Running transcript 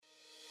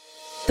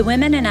The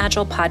Women in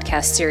Agile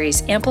podcast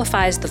series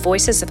amplifies the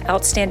voices of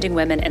outstanding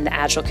women in the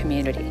Agile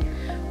community.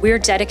 We are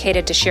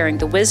dedicated to sharing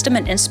the wisdom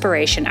and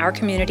inspiration our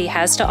community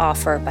has to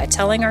offer by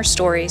telling our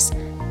stories,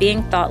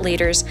 being thought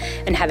leaders,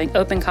 and having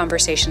open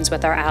conversations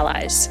with our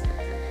allies.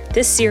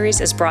 This series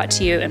is brought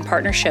to you in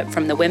partnership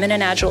from the Women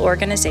in Agile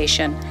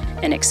organization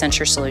and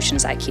Accenture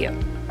Solutions IQ.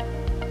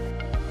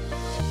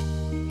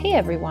 Hey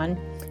everyone,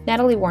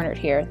 Natalie Warnert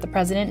here, the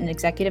President and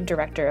Executive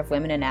Director of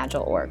Women in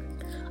Agile org.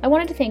 I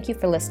wanted to thank you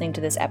for listening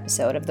to this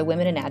episode of the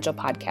Women in Agile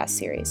podcast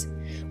series.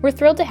 We're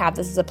thrilled to have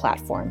this as a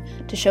platform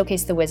to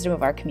showcase the wisdom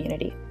of our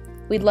community.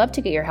 We'd love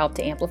to get your help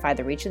to amplify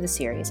the reach of the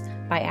series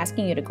by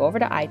asking you to go over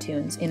to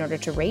iTunes in order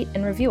to rate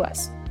and review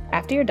us.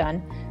 After you're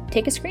done,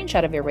 take a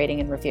screenshot of your rating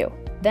and review.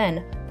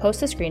 Then, post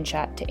the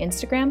screenshot to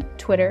Instagram,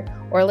 Twitter,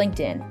 or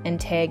LinkedIn and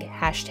tag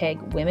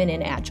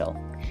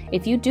 #WomenInAgile.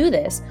 If you do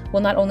this,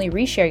 we'll not only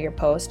reshare your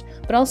post,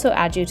 but also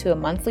add you to a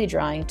monthly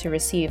drawing to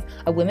receive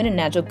a Women in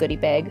Agile goodie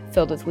bag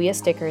filled with WIA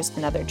stickers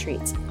and other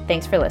treats.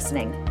 Thanks for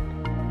listening.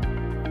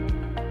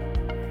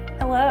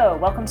 Hello,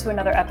 welcome to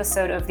another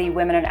episode of the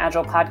Women in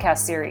Agile podcast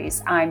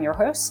series. I'm your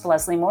host,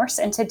 Leslie Morse,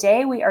 and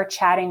today we are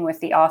chatting with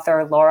the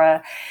author,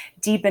 Laura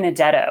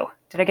DiBenedetto.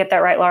 Did I get that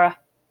right, Laura?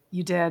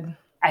 You did.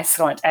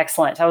 Excellent.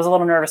 I was a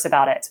little nervous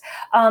about it.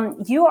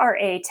 You are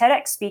a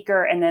TEDx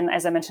speaker, and then,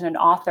 as I mentioned, an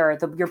author.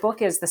 Your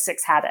book is The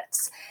 6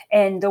 Habits.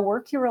 And the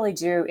work you really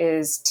do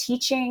is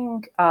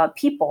teaching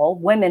people,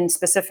 women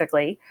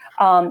specifically,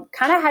 kind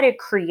of how to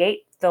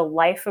create the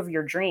life of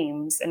your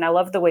dreams. And I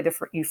love the way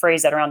you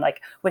phrase that around, like,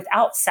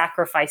 without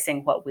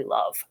sacrificing what we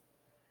love.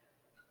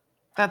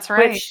 That's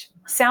right. Which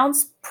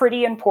sounds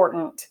pretty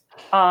important,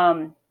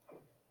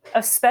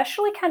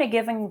 especially kind of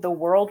given the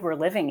world we're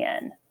living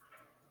in.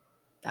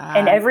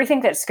 And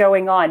everything that's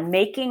going on,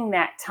 making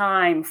that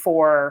time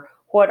for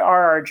what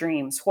are our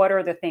dreams, what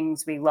are the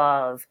things we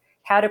love,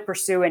 how to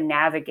pursue and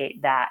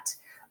navigate that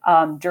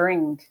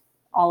during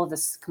all of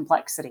this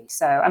complexity.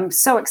 So I'm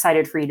so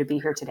excited for you to be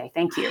here today.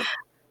 Thank you.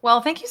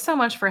 Well, thank you so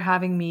much for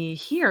having me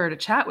here to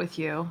chat with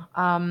you.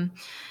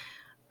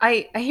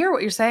 I hear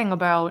what you're saying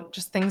about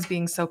just things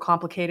being so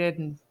complicated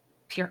and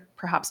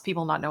perhaps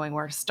people not knowing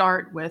where to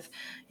start with,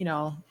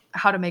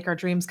 how to make our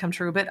dreams come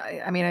true. But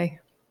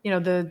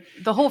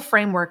the whole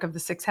framework of the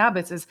 6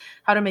 habits is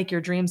how to make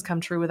your dreams come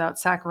true without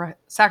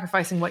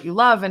sacrificing what you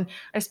love. And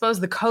I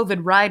suppose the COVID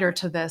rider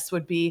to this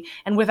would be,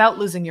 and without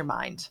losing your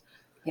mind.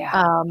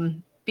 Yeah.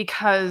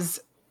 Because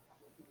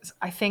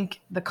I think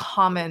the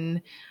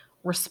common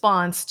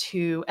response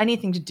to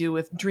anything to do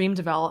with dream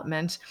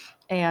development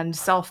and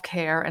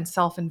self-care and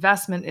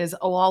self-investment is,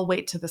 I'll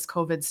wait till this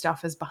COVID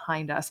stuff is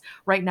behind us.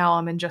 Right now,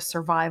 I'm in just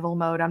survival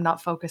mode. I'm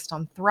not focused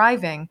on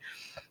thriving,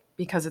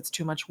 because it's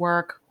too much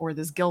work, or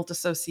there's guilt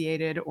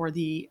associated, or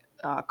the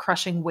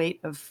crushing weight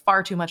of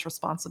far too much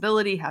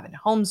responsibility, having to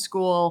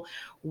homeschool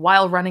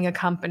while running a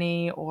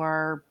company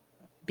or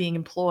being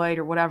employed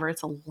or whatever.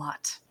 It's a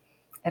lot.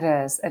 It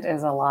is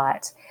a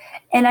lot.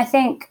 And I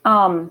think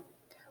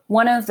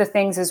one of the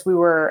things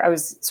I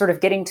was sort of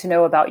getting to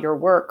know about your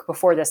work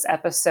before this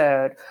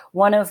episode,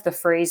 one of the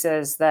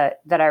phrases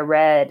that I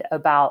read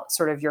about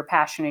sort of your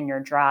passion and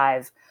your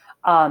drive,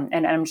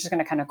 and I'm just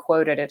going to kind of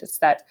quote it. It's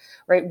that,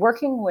 right,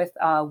 working with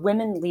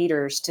women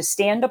leaders to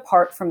stand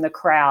apart from the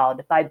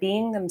crowd by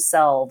being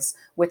themselves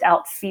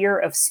without fear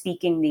of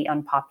speaking the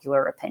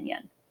unpopular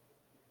opinion.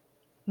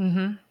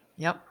 Mm-hmm.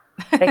 Yep.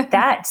 Like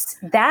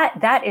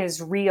that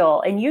is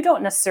real. And you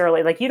don't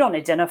necessarily, you don't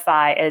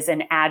identify as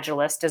an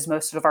agilist as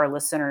most of our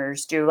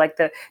listeners do. Like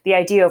the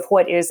idea of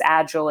what is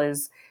agile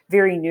is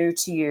very new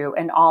to you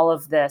and all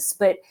of this.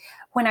 But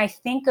when I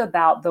think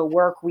about the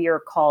work we are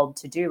called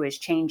to do as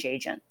change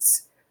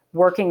agents,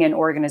 working in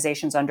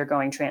organizations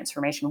undergoing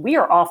transformation, we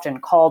are often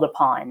called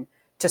upon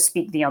to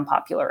speak the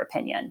unpopular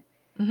opinion.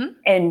 Mm-hmm.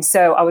 And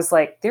so I was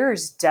like,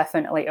 there's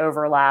definitely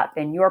overlap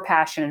in your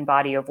passion and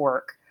body of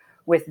work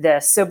with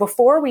this. So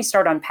before we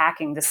start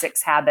unpacking the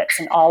 6 habits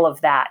and all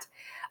of that,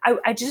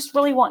 I just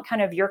really want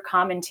kind of your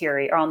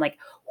commentary on, like,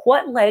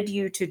 what led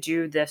you to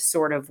do this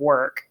sort of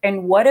work,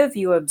 and what have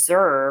you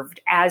observed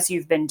as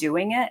you've been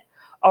doing it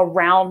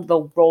around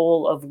the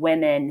role of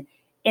women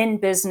in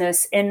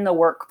business, in the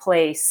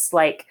workplace?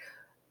 Like,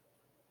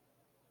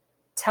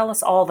 tell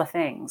us all the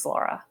things,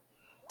 Laura.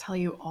 Tell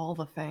you all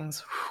the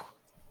things.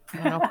 I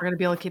don't know if we're going to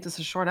be able to keep this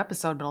a short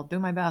episode, but I'll do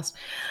my best.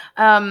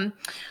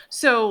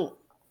 So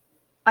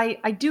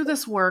I do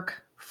this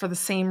work for the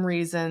same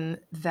reason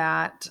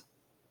that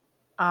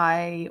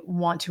I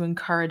want to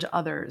encourage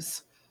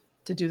others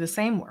to do the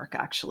same work,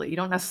 actually. You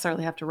don't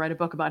necessarily have to write a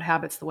book about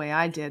habits the way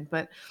I did,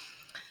 but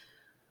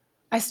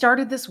I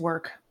started this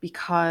work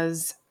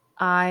because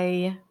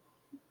I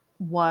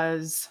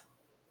was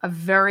a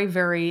very,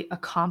 very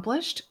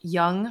accomplished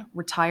young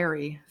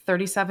retiree,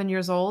 37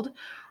 years old,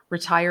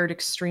 retired,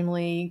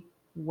 extremely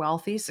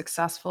wealthy,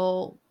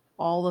 successful,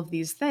 all of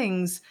these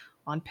things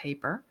on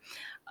paper.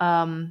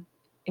 But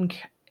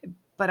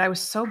I was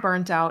so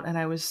burnt out, and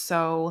I was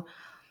so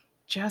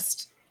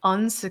just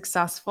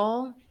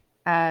unsuccessful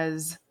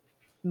as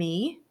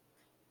me,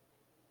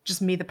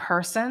 just me, the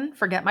person,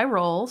 forget my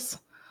roles,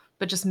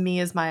 but just me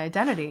as my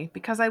identity,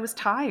 because I was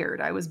tired.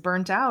 I was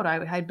burnt out.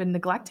 I had been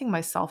neglecting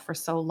myself for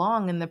so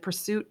long in the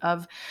pursuit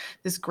of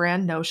this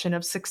grand notion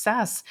of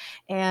success.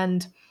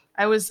 And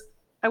I was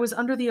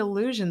under the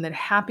illusion that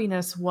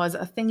happiness was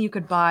a thing you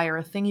could buy or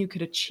a thing you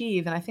could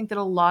achieve. And I think that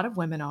a lot of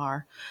women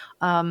are.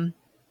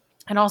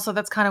 And also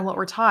that's kind of what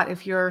we're taught.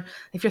 If you're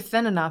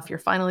thin enough, you're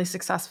finally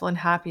successful in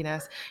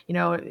happiness. You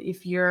know,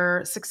 if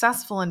you're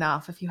successful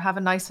enough, if you have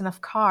a nice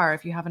enough car,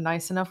 if you have a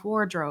nice enough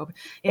wardrobe,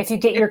 if you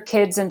get your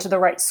kids into the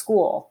right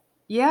school.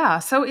 Yeah.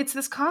 So it's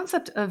this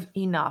concept of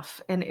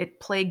enough, and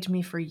it plagued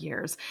me for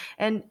years.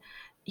 And,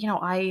 you know,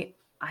 I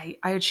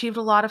achieved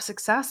a lot of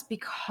success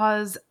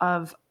because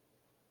of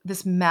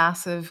this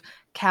massive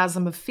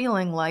chasm of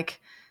feeling like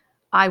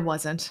I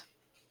wasn't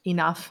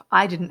enough.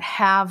 I didn't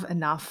have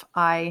enough.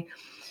 I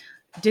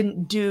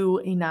didn't do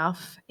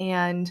enough.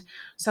 And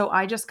so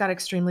I just got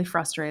extremely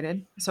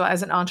frustrated. So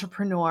as an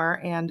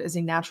entrepreneur and as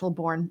a natural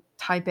born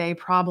type A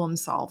problem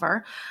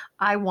solver,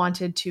 I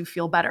wanted to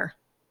feel better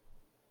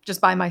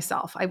just by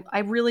myself. I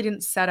really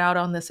didn't set out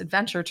on this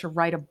adventure to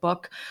write a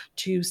book,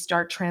 to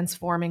start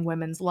transforming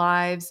women's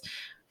lives.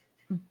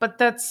 But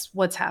that's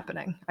what's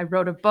happening. I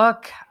wrote a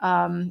book.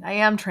 I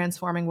am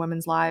transforming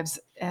women's lives.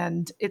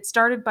 And it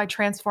started by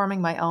transforming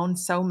my own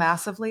so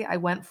massively. I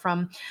went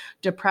from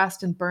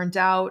depressed and burnt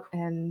out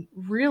and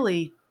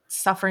really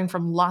suffering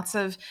from lots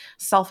of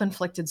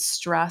self-inflicted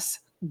stress,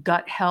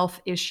 gut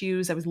health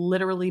issues. I was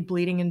literally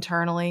bleeding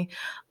internally.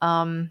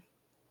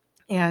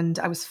 And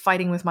I was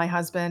fighting with my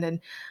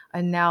husband.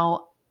 And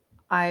now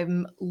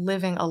I'm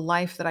living a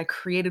life that I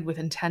created with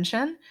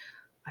intention.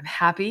 I'm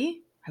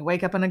happy. I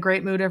wake up in a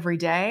great mood every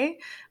day.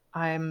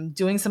 I'm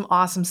doing some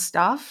awesome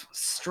stuff.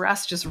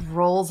 Stress just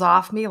rolls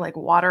off me like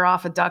water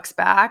off a duck's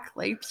back.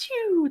 Like,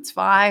 phew, it's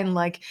fine.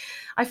 Like,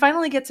 I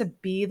finally get to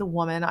be the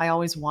woman I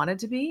always wanted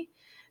to be.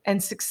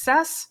 And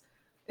success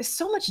is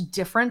so much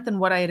different than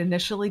what I had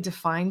initially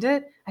defined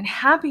it. And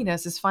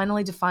happiness is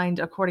finally defined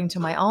according to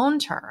my own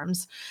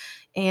terms.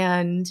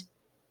 And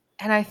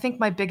I think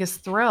my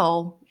biggest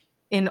thrill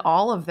in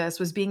all of this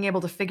was being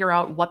able to figure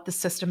out what the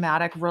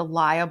systematic,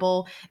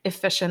 reliable,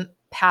 efficient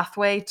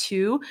pathway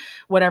to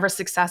whatever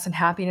success and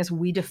happiness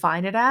we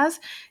define it as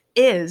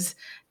is,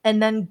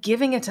 and then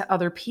giving it to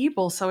other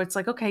people. So it's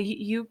like, okay,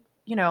 you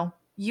know,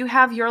 you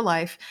have your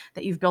life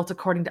that you've built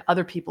according to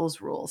other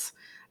people's rules.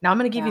 Now I'm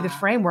going to give you the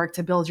framework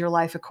to build your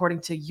life according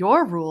to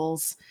your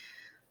rules.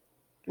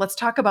 Let's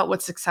talk about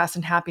what success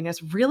and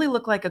happiness really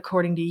look like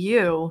according to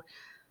you,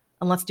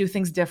 and let's do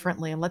things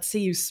differently, and let's see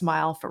you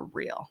smile for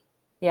real.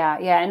 Yeah.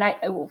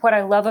 And what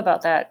I love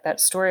about that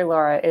story,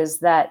 Laura, is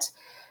that,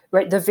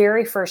 right, the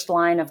very first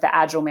line of the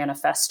Agile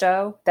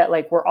Manifesto that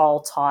like we're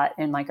all taught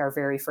in like our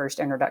very first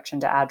introduction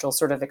to Agile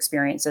sort of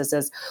experiences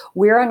is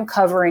we're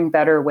uncovering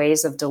better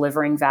ways of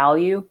delivering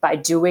value by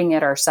doing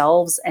it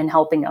ourselves and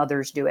helping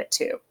others do it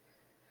too.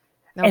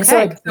 Okay.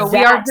 And so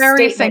we are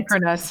very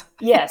synchronous.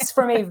 Yes.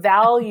 From a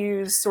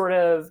values sort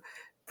of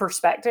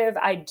perspective,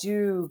 I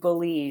do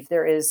believe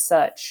there is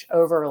such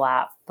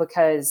overlap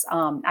because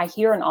I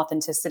hear an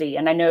authenticity,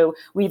 and I know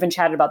we even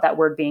chatted about that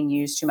word being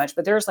used too much,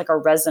 but there's like a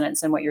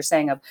resonance in what you're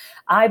saying of,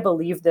 I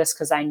believe this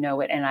because I know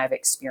it and I've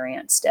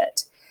experienced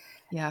it.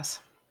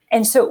 Yes.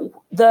 And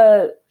so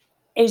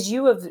as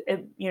you have,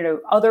 you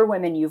know, other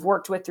women you've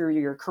worked with through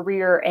your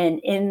career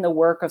and in the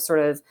work of sort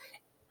of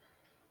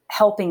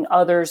helping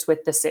others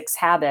with the 6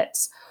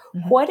 habits,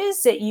 what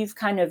is it you've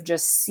kind of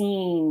just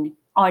seen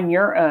on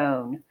your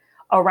own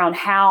around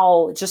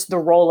how just the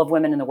role of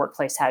women in the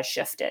workplace has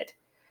shifted?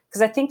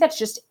 Because I think that's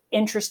just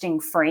interesting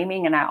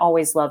framing, and I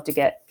always love to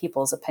get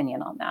people's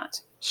opinion on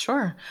that.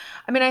 Sure.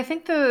 I mean, I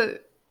think the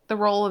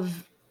role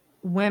of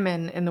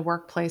women in the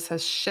workplace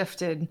has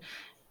shifted,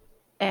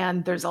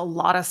 and there's a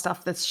lot of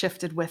stuff that's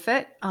shifted with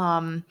it.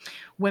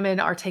 Women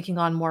are taking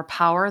on more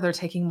power. They're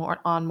taking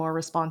on more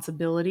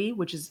responsibility,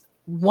 which is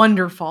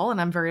wonderful, and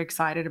I'm very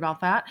excited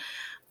about that.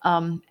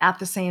 At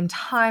the same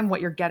time,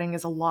 what you're getting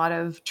is a lot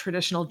of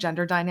traditional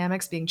gender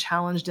dynamics being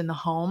challenged in the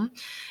home,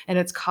 and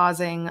it's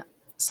causing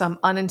some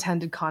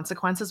unintended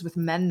consequences with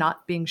men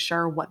not being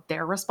sure what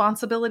their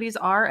responsibilities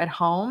are at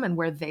home and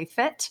where they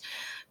fit,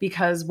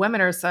 because women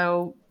are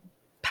so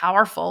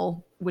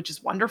powerful, which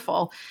is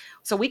wonderful.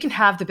 So we can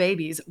have the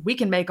babies, we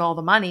can make all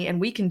the money, and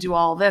we can do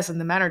all this, and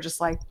the men are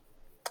just like,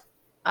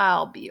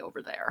 I'll be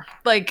over there.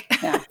 Like,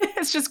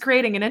 it's just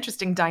creating an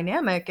interesting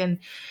dynamic, and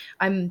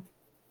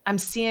I'm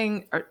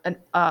seeing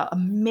a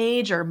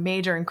major,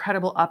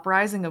 incredible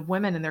uprising of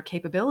women and their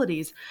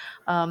capabilities.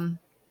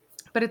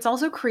 But it's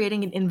also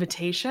creating an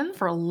invitation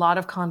for a lot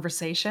of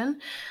conversation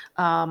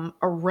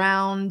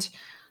around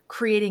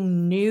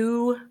creating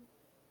new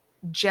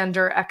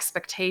gender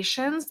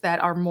expectations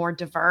that are more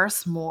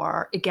diverse,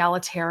 more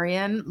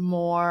egalitarian,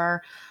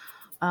 more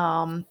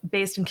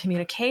based in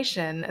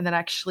communication, and that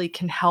actually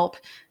can help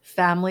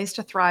families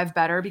to thrive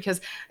better. Because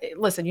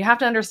listen, you have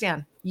to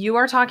understand, you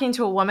are talking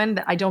to a woman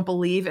that I don't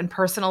believe in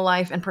personal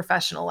life and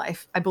professional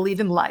life. I believe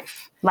in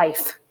life.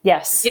 Life.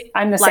 Yes.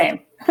 I'm the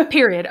same.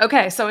 Period.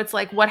 Okay. So it's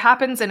like what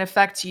happens and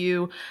affects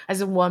you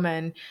as a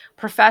woman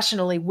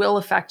professionally will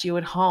affect you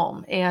at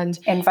home. And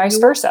And vice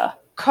you versa.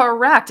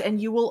 correct.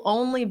 And you will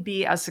only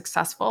be as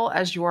successful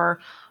as your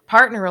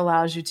partner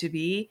allows you to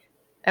be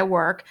at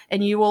work.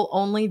 And you will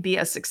only be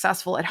as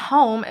successful at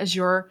home as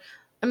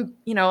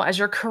as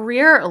your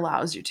career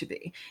allows you to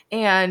be.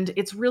 And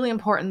it's really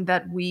important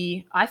that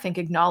we, I think,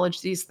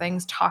 acknowledge these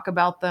things, talk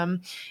about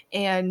them,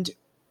 and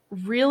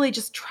really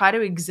just try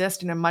to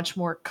exist in a much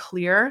more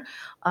clear,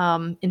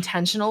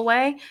 intentional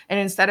way. And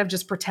instead of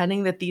just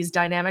pretending that these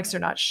dynamics are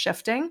not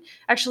shifting,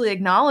 actually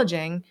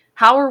acknowledging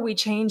how are we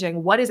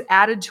changing? What is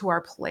added to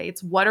our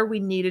plates? What are we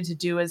needed to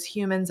do as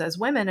humans, as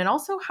women? And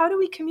also, how do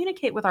we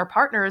communicate with our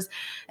partners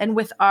and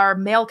with our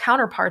male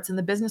counterparts in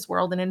the business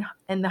world and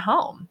in the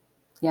home?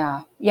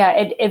 Yeah. Yeah.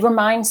 It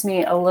reminds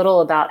me a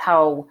little about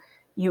how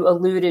you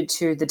alluded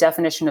to the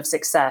definition of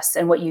success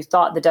and what you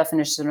thought the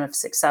definition of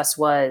success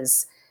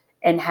was,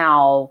 and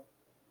how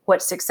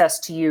what success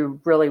to you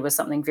really was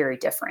something very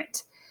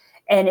different.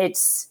 And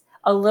it's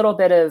a little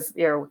bit of,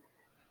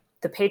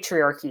 the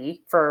patriarchy,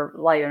 for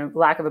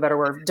lack of a better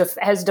word,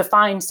 has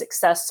defined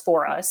success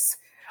for us.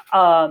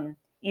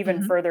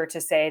 Even further to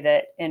say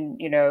that in,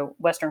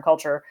 Western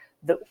culture,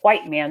 the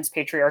white man's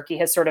patriarchy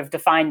has sort of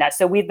defined that.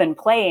 So we've been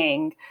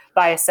playing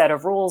by a set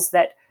of rules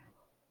that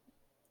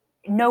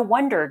no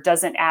wonder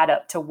doesn't add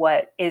up to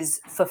what is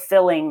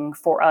fulfilling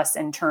for us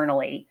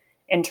internally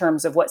in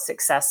terms of what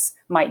success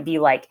might be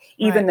like,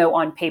 even though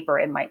on paper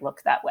it might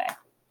look that way.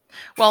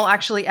 Well,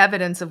 actually,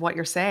 evidence of what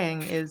you're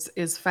saying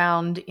is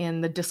found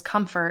in the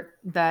discomfort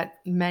that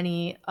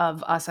many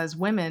of us as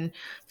women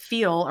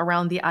feel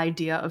around the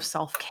idea of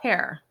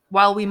self-care.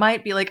 While we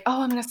might be like,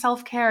 oh, I'm going to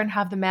self-care and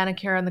have the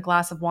manicure and the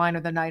glass of wine or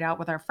the night out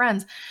with our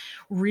friends,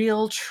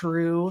 real,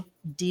 true,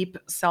 deep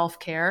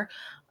self-care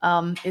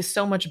is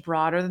so much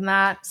broader than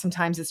that.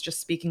 Sometimes it's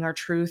just speaking our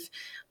truth.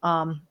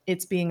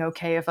 It's being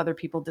okay if other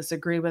people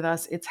disagree with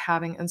us. It's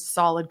having a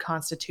solid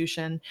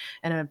constitution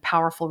and a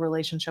powerful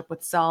relationship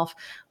with self.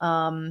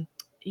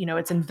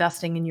 It's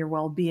investing in your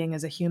well-being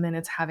as a human.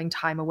 It's having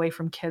time away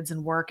from kids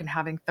and work and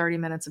having 30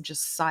 minutes of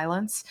just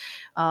silence.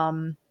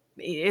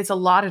 It's a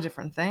lot of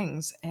different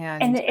things.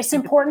 And it's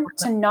important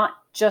to not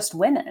just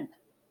women.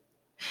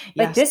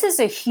 Like, yes. This is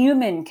a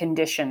human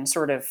condition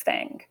sort of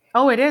thing.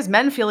 Oh, it is.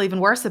 Men feel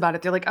even worse about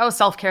it. They're like, oh,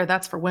 self-care,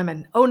 that's for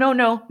women. Oh,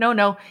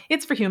 no.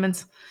 It's for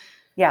humans.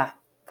 Yeah.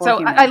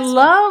 So I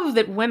love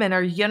that women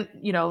are,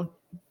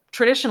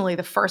 traditionally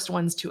the first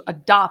ones to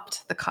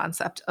adopt the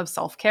concept of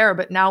self-care,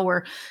 but now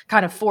we're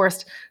kind of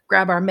forced,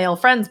 grab our male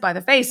friends by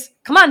the face.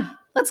 Come on,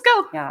 let's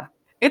go. Yeah.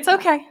 It's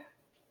okay.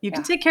 You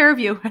can take care of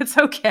you. It's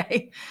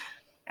okay.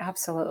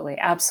 Absolutely.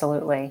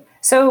 Absolutely.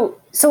 So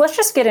let's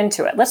just get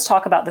into it. Let's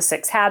talk about the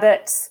 6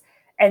 habits,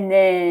 and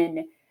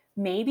then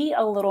maybe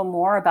a little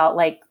more about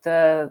like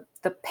the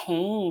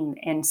pain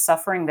and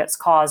suffering that's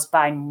caused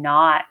by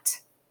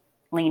not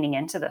leaning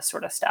into this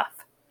sort of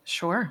stuff.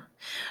 Sure.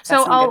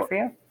 So good for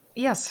you?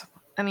 Yes.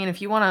 I mean,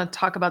 if you want to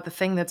talk about the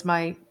thing that's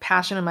my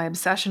passion and my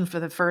obsession for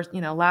the first,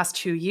 last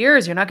 2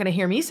 years, you're not going to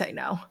hear me say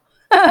no.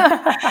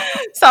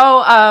 So,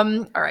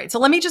 all right. So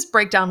let me just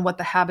break down what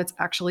the habits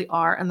actually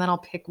are, and then I'll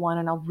pick one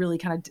and I'll really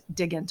kind of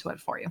dig into it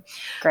for you.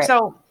 Great.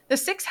 So the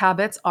 6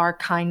 habits are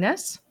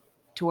kindness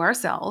to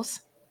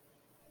ourselves,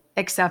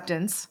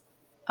 acceptance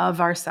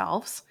of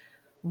ourselves,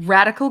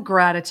 radical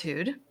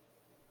gratitude,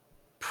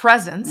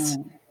 presence,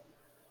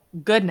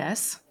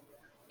 goodness,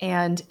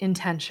 and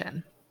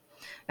intention.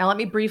 Now, let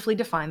me briefly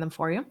define them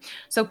for you.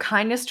 So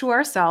kindness to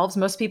ourselves.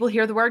 Most people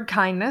hear the word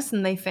kindness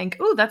and they think,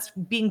 oh, that's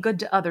being good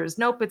to others.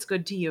 Nope, it's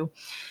good to you.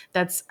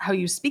 That's how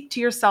you speak to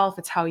yourself.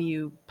 It's how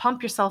you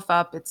pump yourself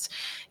up.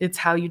 It's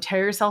how you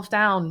tear yourself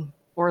down,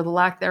 or the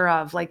lack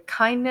thereof. Like,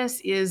 kindness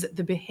is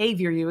the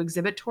behavior you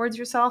exhibit towards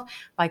yourself.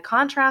 By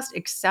contrast,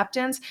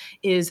 acceptance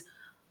is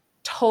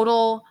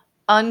total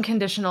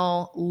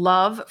unconditional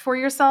love for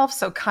yourself.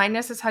 So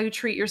kindness is how you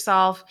treat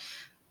yourself.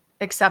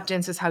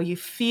 Acceptance is how you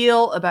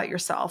feel about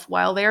yourself.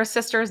 While they are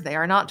sisters, they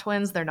are not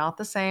twins. They're not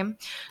the same.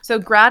 So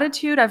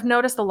gratitude, I've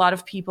noticed a lot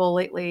of people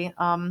lately,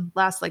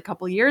 last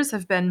couple of years,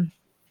 have been,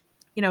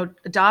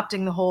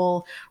 adopting the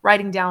whole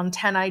writing down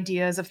 10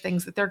 ideas of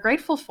things that they're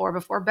grateful for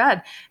before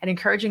bed and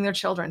encouraging their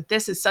children.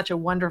 This is such a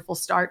wonderful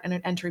start and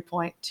an entry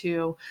point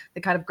to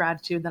the kind of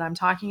gratitude that I'm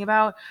talking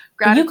about.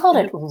 You called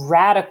it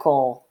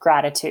radical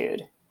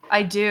gratitude.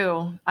 I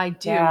do.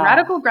 Yeah.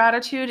 Radical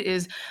gratitude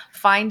is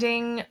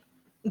finding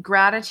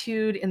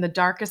gratitude in the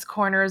darkest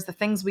corners, the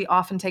things we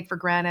often take for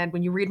granted.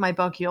 When you read my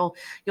book, you'll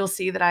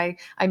see that I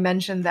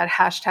mentioned that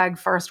hashtag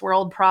first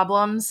world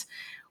problems.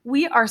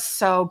 We are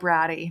so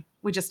bratty.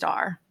 We just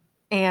are.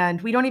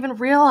 And we don't even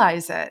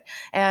realize it.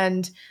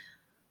 And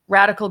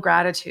radical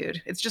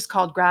gratitude, it's just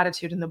called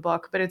gratitude in the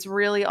book, but it's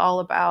really all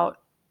about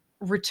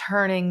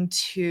returning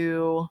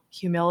to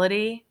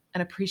humility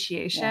and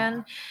appreciation.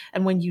 Yeah.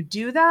 And when you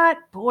do that,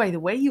 boy, the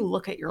way you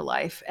look at your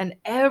life and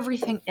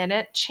everything in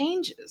it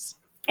changes.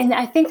 And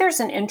I think there's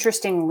an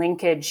interesting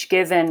linkage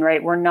given,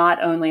 right? We're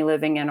not only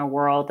living in a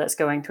world that's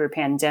going through a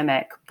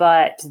pandemic,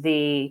 but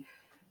the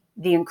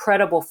the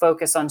incredible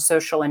focus on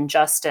social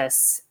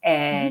injustice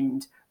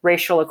and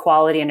racial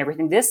equality and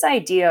everything, this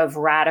idea of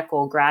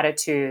radical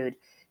gratitude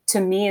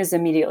to me is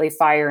immediately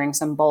firing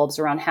some bulbs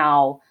around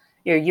how,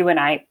 you and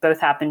I both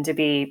happen to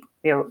be,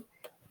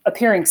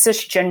 appearing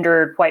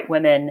cisgendered white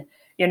women.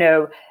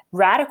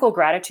 Radical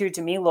gratitude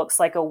to me looks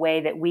like a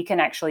way that we can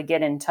actually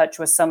get in touch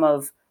with some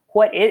of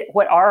what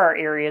are our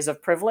areas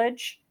of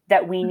privilege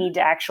that we need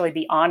to actually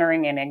be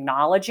honoring and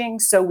acknowledging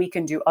so we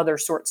can do other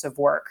sorts of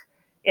work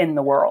in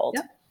the world.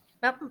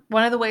 Yep.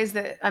 One of the ways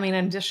that, an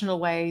additional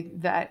way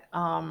that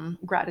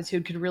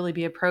gratitude could really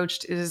be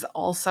approached is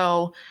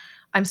also,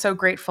 I'm so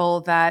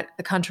grateful that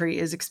the country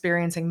is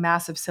experiencing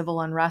massive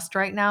civil unrest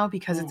right now,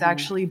 because it's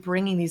actually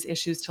bringing these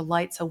issues to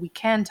light so we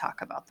can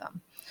talk about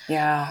them.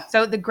 Yeah.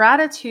 So the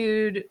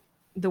gratitude,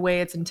 the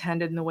way it's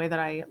intended and the way that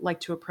I like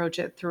to approach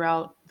it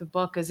throughout the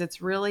book is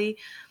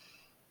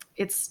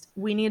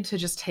we need to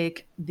just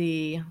take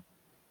the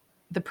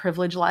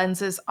privilege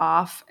lenses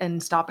off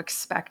and stop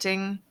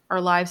expecting our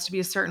lives to be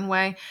a certain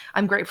way.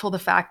 I'm grateful the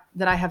fact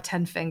that I have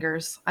 10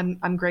 fingers.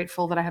 I'm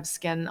grateful that I have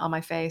skin on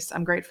my face.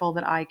 I'm grateful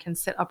that I can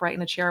sit upright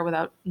in a chair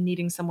without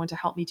needing someone to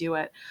help me do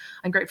it.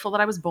 I'm grateful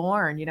that I was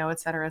born, et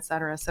cetera, et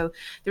cetera. So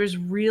there's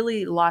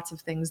really lots of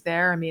things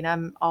there.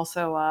 I'm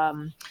also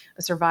a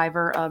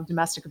survivor of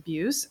domestic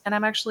abuse, and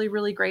I'm actually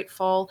really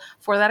grateful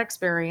for that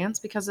experience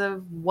because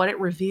of what it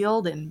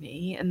revealed in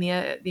me and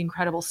the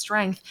incredible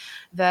strength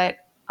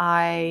that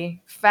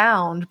I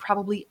found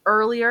probably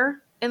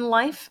earlier in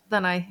life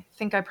than I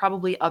think I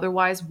probably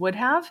otherwise would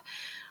have.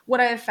 Would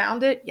I have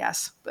found it?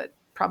 Yes, but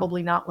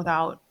probably not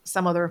without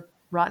some other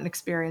rotten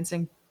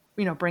experiencing,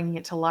 bringing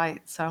it to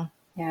light. So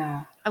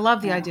yeah, I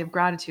love the idea of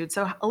gratitude.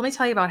 So let me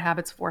tell you about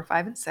habits 4,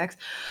 5, and 6.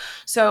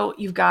 So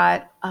you've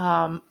got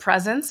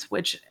presence,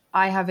 which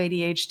I have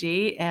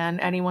ADHD, and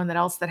anyone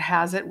else that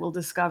has it will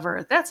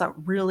discover that's a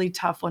really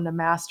tough one to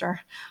master,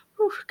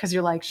 because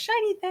you're like,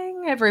 shiny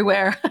thing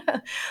everywhere.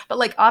 But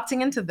like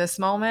opting into this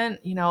moment,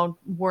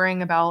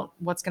 worrying about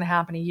what's going to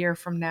happen a year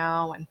from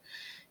now, and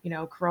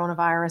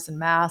coronavirus and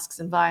masks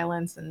and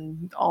violence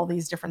and all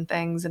these different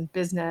things and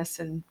business,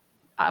 and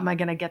am I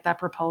going to get that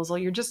proposal?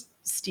 You're just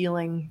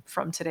stealing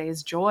from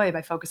today's joy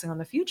by focusing on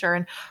the future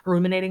and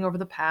ruminating over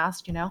the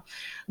past.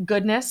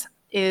 Goodness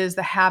is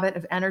the habit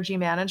of energy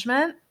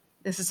management.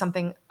 This is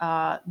something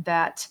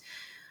that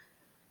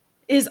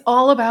is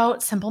all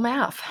about simple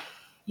math.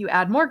 You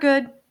add more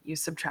good, you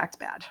subtract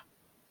bad.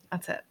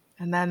 That's it.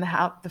 And then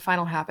the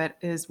final habit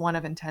is one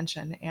of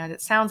intention. And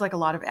it sounds like a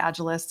lot of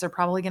agilists are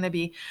probably going to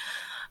be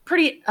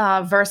pretty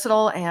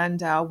versatile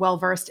and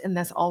well-versed in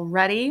this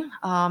already.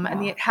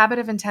 And the habit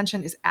of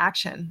intention is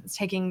action. It's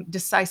taking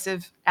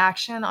decisive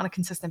action on a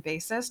consistent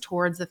basis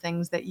towards the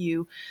things that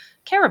you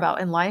care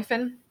about in life.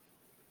 And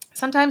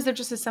sometimes they're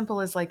just as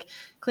simple as like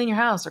clean your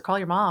house or call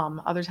your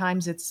mom. Other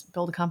times it's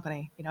build a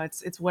company.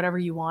 It's whatever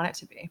you want it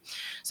to be.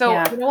 So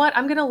you know what?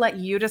 I'm going to let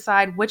you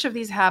decide which of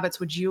these habits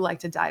would you like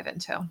to dive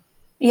into.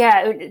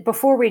 Yeah.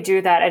 Before we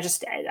do that,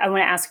 I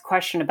want to ask a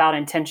question about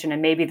intention,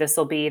 and maybe this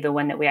will be the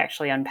one that we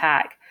actually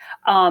unpack.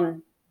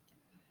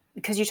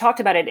 Because you talked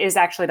about it is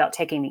actually about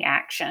taking the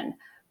action,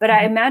 but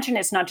I imagine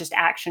it's not just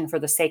action for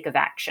the sake of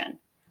action,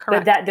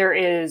 Correct. But that there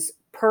is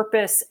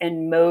purpose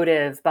and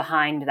motive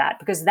behind that,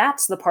 because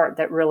that's the part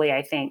that really,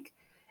 I think,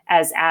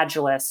 as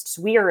agilists,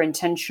 we are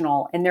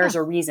intentional, and there's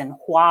a reason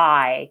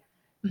why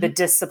the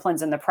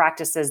disciplines and the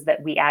practices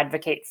that we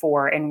advocate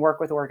for and work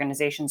with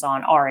organizations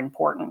on are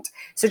important.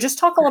 So just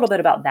talk a little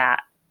bit about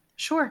that.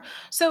 Sure.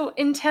 So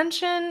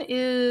intention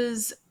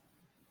is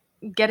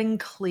getting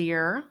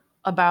clear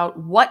about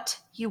what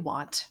you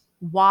want,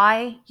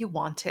 why you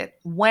want it,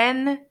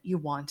 when you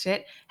want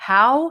it,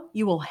 how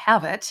you will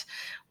have it,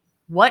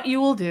 what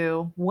you will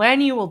do, when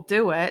you will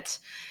do it.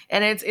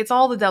 And it's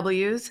all the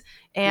W's.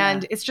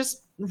 And it's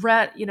just,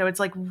 it's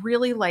like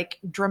really like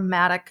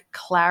dramatic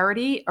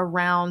clarity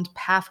around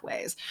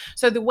pathways.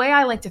 So the way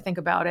I like to think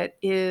about it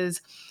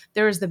is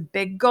there's the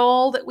big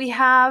goal that we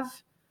have,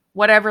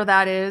 whatever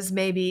that is.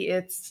 Maybe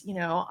it's,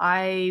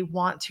 I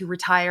want to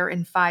retire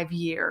in 5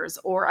 years,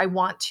 or I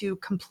want to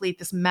complete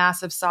this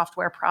massive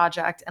software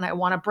project and I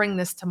want to bring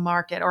this to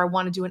market, or I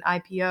want to do an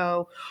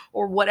IPO,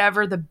 or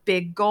whatever the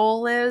big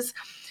goal is.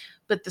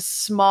 But the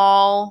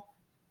small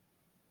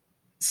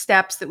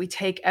steps that we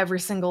take every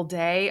single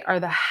day are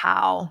the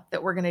how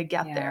that we're going to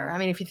get there. I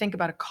mean, if you think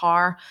about a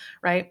car,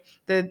 right?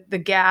 The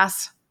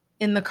gas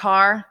in the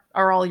car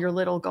are all your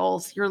little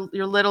goals. Your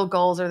little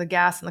goals are the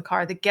gas in the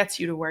car that gets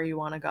you to where you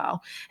want to go.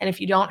 And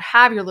if you don't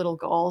have your little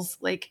goals,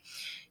 like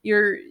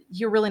you're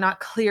really not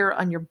clear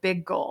on your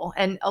big goal.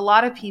 And a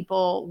lot of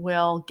people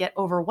will get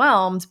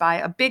overwhelmed by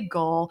a big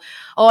goal.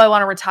 Oh, I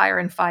want to retire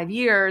in 5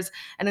 years.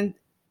 And then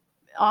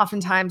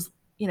oftentimes,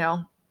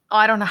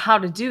 I don't know how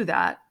to do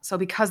that. So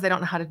because they don't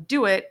know how to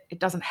do it, it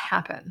doesn't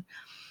happen.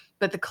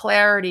 But the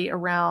clarity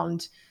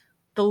around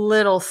the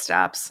little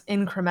steps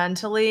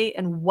incrementally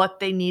and what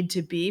they need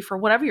to be for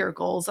whatever your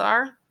goals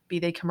are, be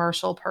they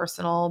commercial,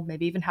 personal,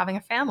 maybe even having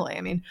a family.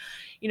 I mean,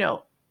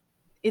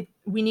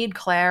 we need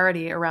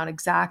clarity around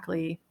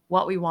exactly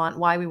what we want,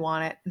 why we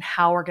want it, and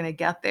how we're going to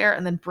get there,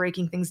 and then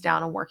breaking things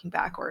down and working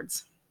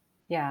backwards.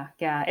 Yeah.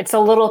 Yeah. It's a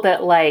little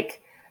bit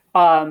like,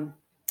 a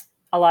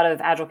lot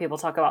of Agile people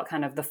talk about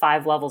kind of the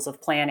 5 levels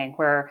of planning,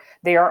 where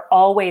they are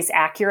always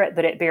accurate,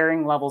 but at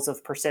varying levels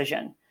of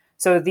precision.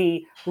 So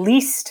the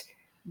least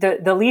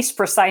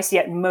precise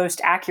yet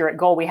most accurate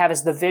goal we have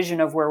is the vision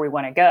of where we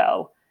want to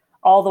go,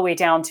 all the way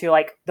down to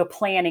like the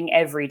planning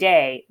every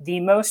day, the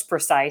most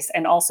precise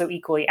and also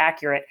equally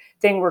accurate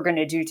thing we're going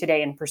to do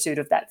today in pursuit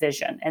of that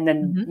vision. And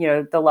then,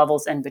 the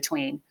levels in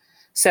between.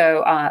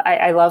 So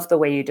I love the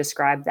way you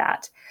describe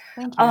that.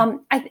 Thank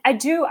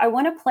you. I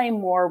want to play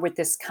more with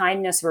this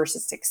kindness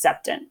versus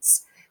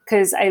acceptance,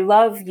 because I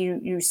love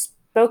you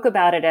spoke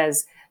about it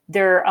as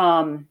they're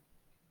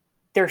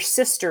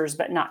sisters,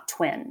 but not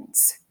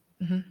twins.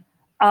 Mm-hmm.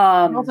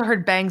 I've also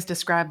heard bangs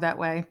described that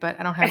way, but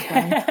I don't have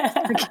bangs.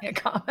 I can't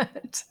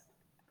comment.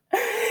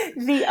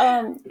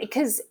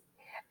 Because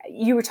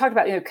you were talking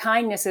about,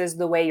 kindness is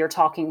the way you're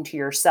talking to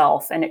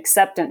yourself, and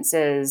acceptance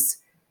is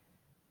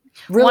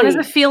really one is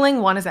a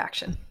feeling, one is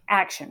action.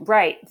 Action,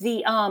 right?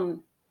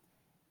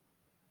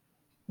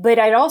 But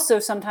I'd also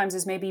sometimes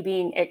is maybe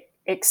being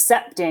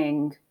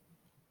accepting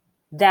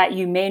that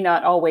you may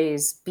not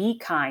always be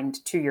kind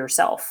to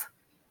yourself.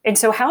 And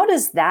so how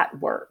does that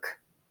work?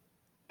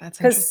 That's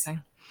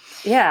interesting.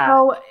 Yeah.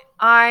 So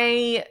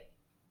I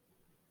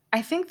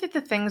think that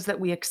the things that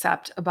we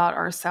accept about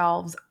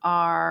ourselves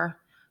are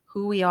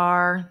who we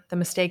are, the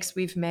mistakes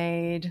we've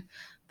made,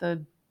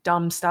 the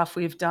dumb stuff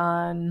we've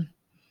done,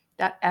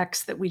 that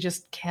ex that we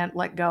just can't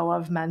let go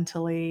of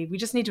mentally. We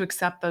just need to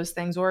accept those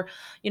things, or,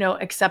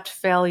 accept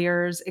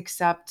failures,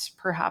 accept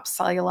perhaps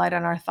cellulite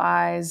on our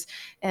thighs.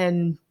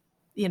 And,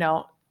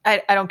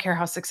 I don't care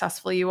how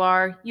successful you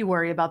are. You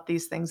worry about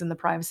these things in the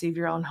privacy of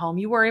your own home.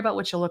 You worry about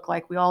what you look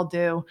like. We all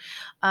do.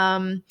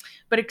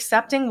 But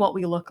accepting what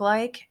we look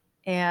like,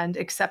 and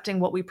accepting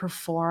what we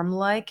perform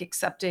like,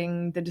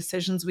 accepting the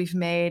decisions we've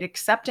made,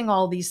 accepting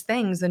all these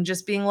things, and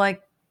just being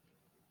like,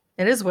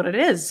 it is what it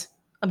is.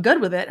 I'm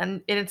good with it.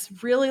 And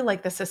it's really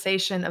like the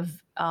cessation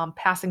of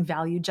passing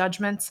value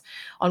judgments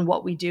on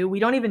what we do. We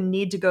don't even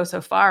need to go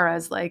so far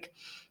as like,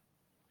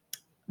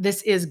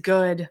 this is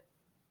good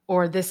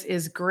or this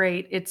is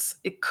great.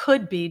 It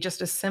could be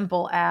just as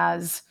simple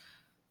as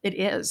it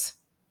is.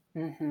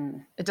 Mm-hmm.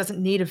 It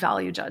doesn't need a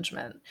value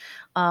judgment.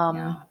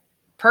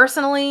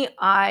 Personally,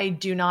 I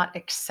do not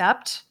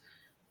accept,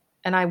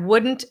 and I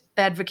wouldn't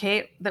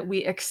advocate that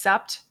we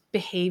accept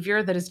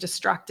behavior that is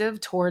destructive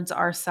towards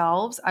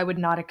ourselves. I would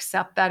not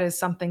accept that as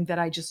something that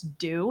I just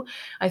do.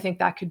 I think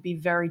that could be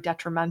very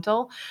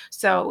detrimental.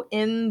 So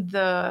in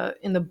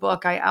the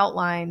book, I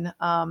outline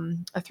a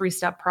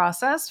 3-step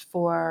process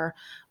for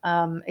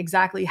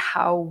exactly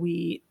how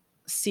we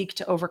seek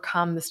to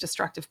overcome this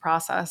destructive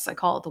process. I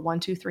call it the 1,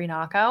 2, 3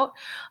 knockout.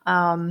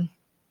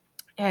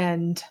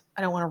 And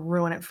I don't want to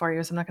ruin it for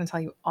you, so I'm not going to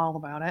tell you all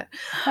about it.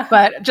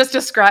 But just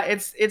describe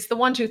it's the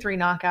 1, 2, 3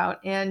 knockout.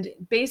 And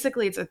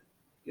basically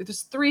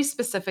there's 3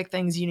 specific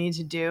things you need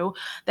to do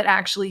that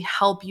actually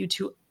help you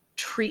to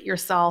treat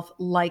yourself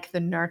like the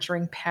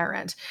nurturing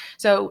parent.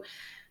 So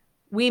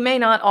we may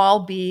not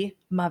all be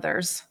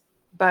mothers,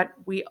 but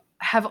we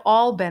have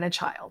all been a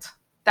child.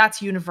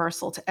 That's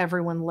universal to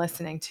everyone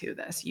listening to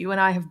this. You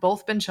and I have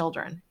both been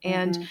children,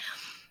 and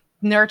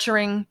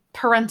nurturing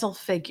parental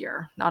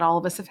figure. Not all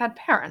of us have had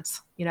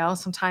parents,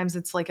 sometimes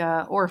it's like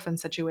a orphan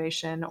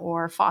situation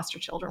or foster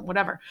children,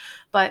 whatever.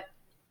 But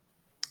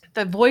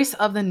the voice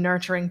of the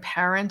nurturing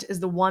parent is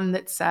the one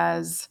that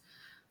says,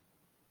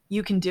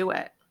 you can do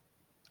it.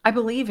 I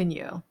believe in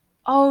you.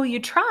 Oh, you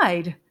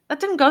tried. That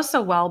didn't go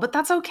so well, but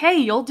that's okay.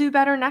 You'll do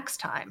better next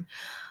time.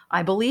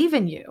 I believe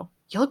in you.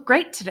 You look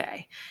great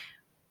today.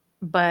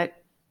 But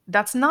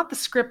that's not the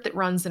script that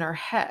runs in our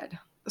head.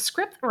 The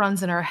script that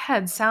runs in our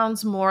head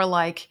sounds more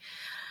like,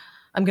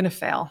 I'm going to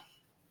fail.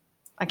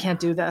 I can't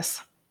do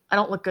this. I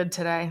don't look good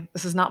today.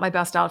 This is not my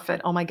best outfit.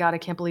 Oh my God, I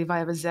can't believe I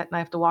have a zit and I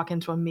have to walk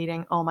into a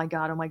meeting. Oh my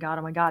God, oh my God,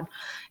 oh my God.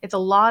 It's a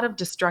lot of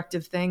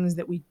destructive things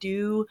that we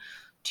do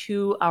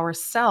to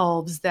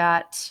ourselves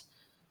that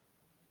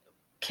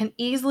can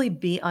easily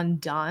be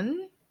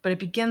undone, but it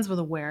begins with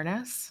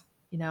awareness,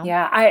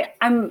 Yeah,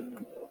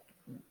 I'm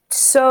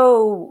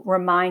so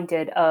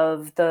reminded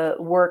of the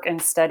work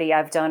and study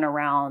I've done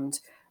around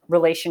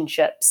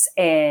relationships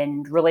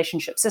and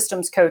relationship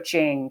systems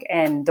coaching,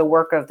 and the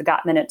work of the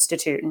Gottman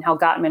Institute, and how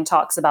Gottman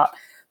talks about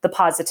the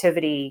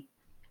positivity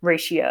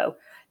ratio,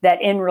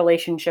 that in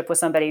relationship with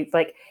somebody,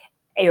 like,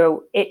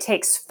 it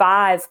takes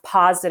 5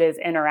 positive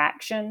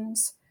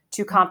interactions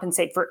to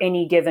compensate for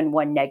any given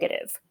one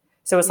negative.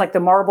 So it's like the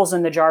marbles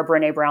in the jar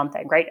Brené Brown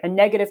thing, right? A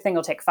negative thing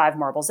will take 5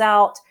 marbles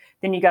out.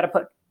 Then you got to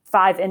put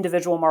 5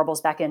 individual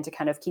marbles back in to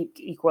kind of keep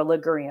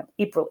equilibrium.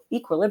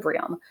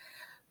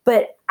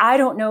 But I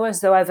don't know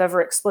as though I've ever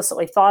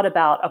explicitly thought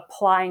about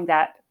applying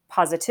that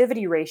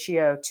positivity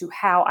ratio to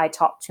how I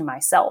talk to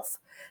myself.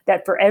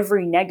 That for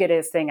every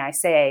negative thing I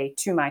say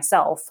to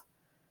myself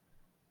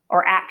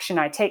or action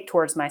I take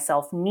towards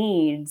myself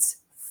needs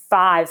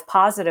 5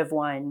 positive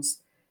ones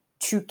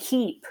to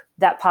keep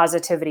that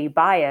positivity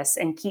bias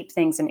and keep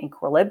things in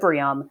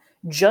equilibrium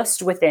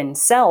just within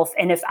self.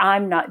 And if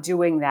I'm not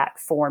doing that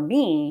for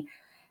me,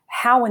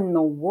 how in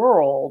the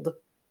world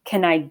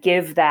can I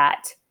give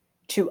that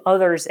to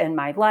others in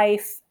my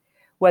life,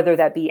 whether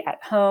that be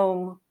at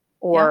home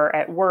or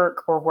at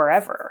work or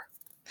wherever?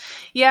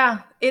 Yeah,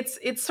 it's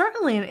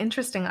certainly an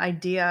interesting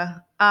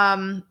idea.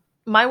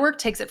 My work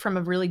takes it from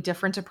a really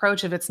different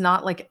approach. If it's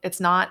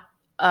not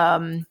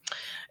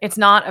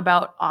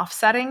about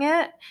offsetting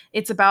it.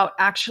 It's about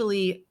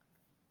actually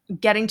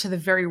getting to the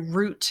very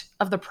root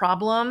of the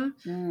problem.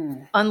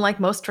 Unlike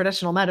most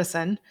traditional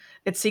medicine,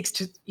 it seeks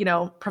to,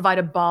 provide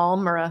a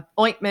balm or a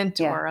ointment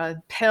or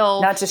a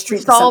pill Not just to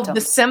treat the solve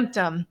the symptoms.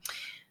 symptom.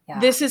 Yeah.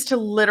 This is to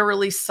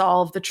literally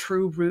solve the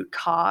true root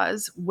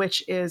cause,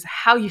 which is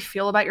how you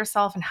feel about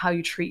yourself and how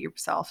you treat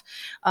yourself.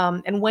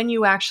 And when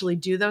you actually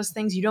do those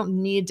things, you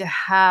don't need to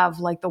have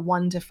like the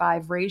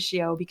 1-to-5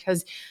 ratio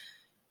because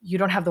you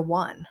don't have the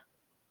one.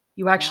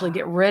 You actually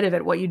get rid of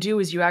it. What you do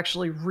is you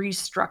actually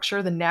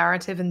restructure the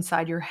narrative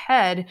inside your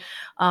head.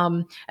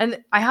 And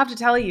I have to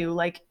tell you,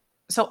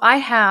 so I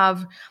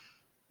have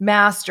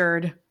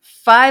mastered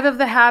 5 of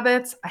the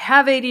habits. I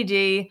have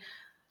ADD.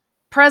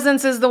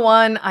 Presence is the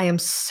one I am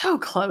so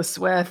close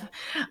with.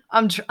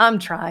 I'm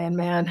trying,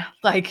 man.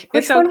 Which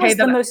it's one okay was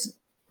that the most,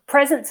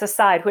 presence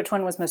aside, which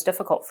one was most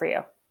difficult for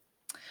you?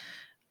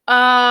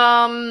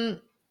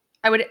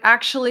 I would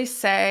actually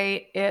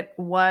say it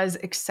was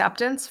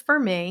acceptance for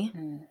me.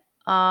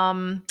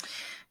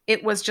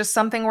 It was just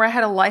something where I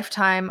had a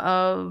lifetime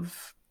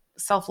of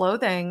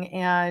self-loathing,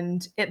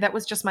 and that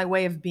was just my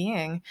way of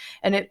being.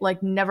 And it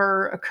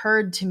never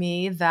occurred to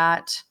me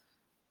that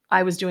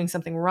I was doing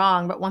something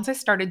wrong. But once I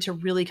started to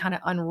really kind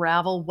of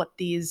unravel what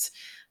these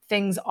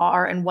things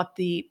are and what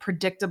the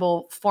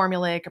predictable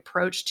formulaic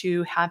approach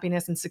to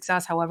happiness and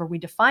success, however we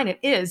define it,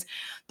 is,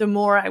 the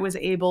more I was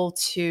able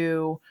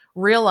to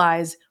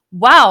realize,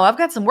 wow, I've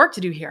got some work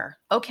to do here.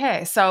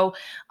 Okay. So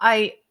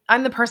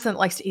I'm the person that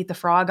likes to eat the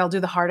frog. I'll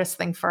do the hardest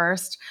thing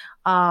first.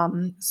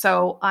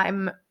 So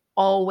I'm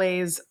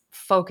always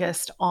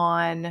focused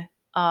on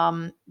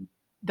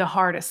the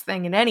hardest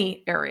thing in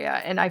any area.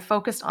 And I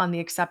focused on the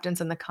acceptance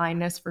and the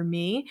kindness for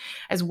me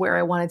as where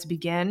I wanted to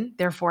begin.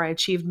 Therefore, I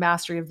achieved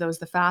mastery of those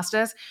the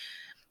fastest.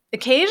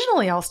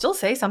 Occasionally, I'll still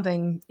say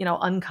something,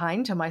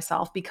 unkind to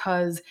myself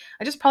because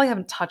I just probably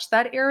haven't touched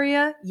that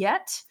area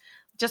yet,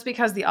 just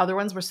because the other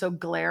ones were so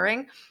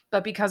glaring.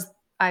 But because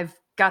I've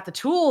got the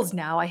tools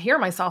now, I hear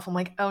myself, I'm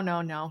like, oh,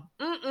 no,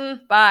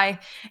 bye.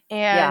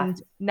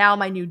 And now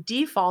my new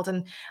default,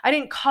 and I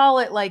didn't call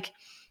it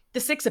the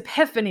 6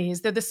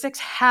 epiphanies, they're the 6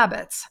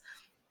 habits.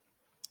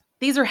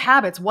 These are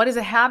habits. What is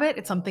a habit?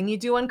 It's something you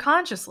do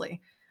unconsciously.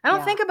 I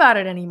don't think about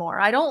it anymore.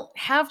 I don't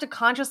have to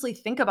consciously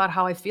think about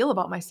how I feel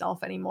about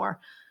myself anymore.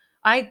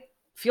 I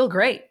feel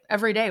great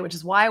every day, which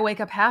is why I wake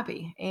up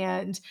happy.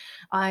 And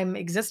I'm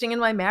existing in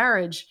my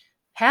marriage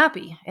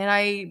happy. And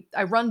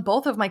I run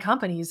both of my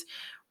companies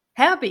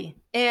happy.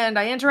 And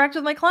I interact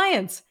with my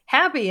clients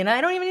happy. And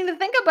I don't even need to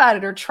think about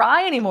it or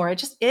try anymore. It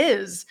just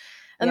is.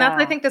 And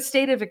that's, I think, the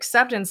state of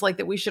acceptance,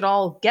 that we should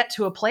all get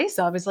to a place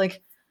of, is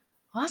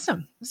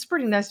awesome. This is a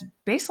pretty nice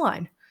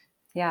baseline.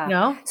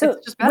 Yeah. So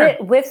it's just better.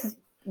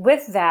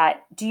 With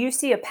that, do you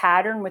see a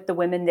pattern with the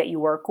women that you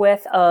work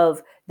with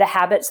of the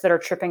habits that are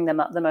tripping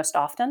them up the most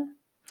often?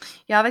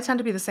 Yeah, they tend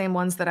to be the same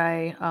ones that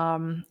I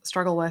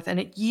struggle with. And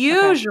it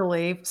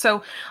usually,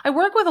 so I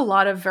work with a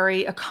lot of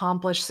very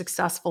accomplished,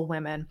 successful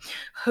women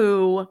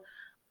who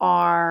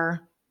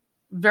are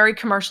very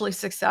commercially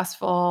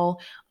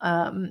successful.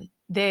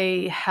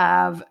 They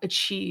have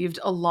achieved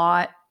a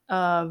lot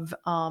of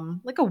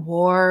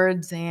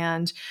awards,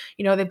 and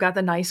they've got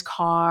the nice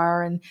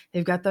car, and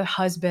they've got the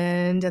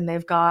husband, and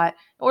they've got,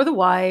 or the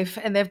wife,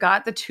 and they've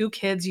got the 2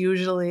 kids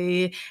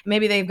usually.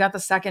 Maybe they've got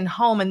the second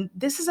home. And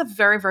this is a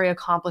very, very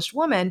accomplished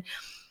woman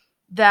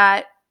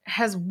that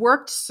has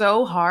worked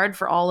so hard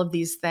for all of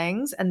these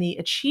things, and the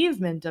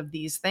achievement of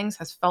these things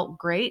has felt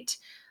great,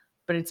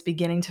 but it's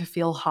beginning to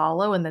feel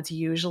hollow. And that's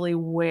usually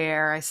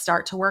where I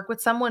start to work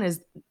with someone,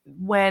 is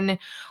when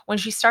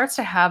she starts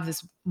to have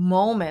this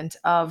moment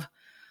of,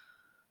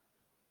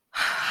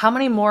 how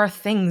many more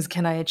things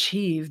can I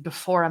achieve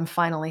before I'm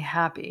finally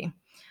happy?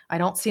 I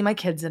don't see my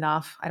kids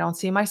enough. I don't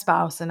see my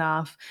spouse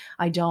enough.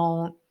 I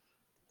don't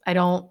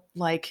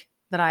like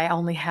that I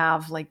only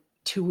have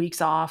 2 weeks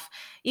off,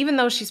 even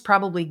though she's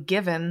probably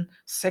given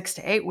 6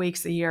 to 8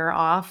 weeks a year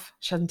off.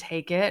 She doesn't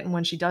take it. And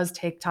when she does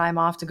take time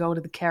off to go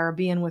to the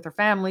Caribbean with her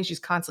family, she's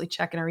constantly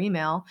checking her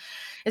email.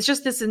 It's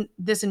just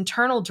this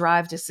internal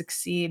drive to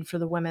succeed for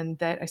the women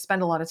that I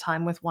spend a lot of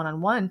time with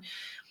one-on-one.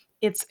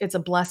 It's a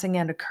blessing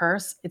and a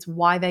curse. It's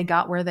why they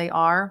got where they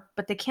are,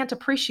 but they can't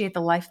appreciate the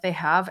life they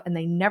have, and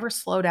they never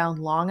slow down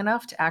long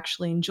enough to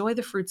actually enjoy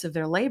the fruits of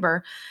their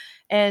labor.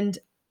 And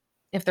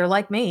if they're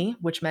like me,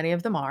 which many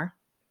of them are,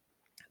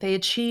 they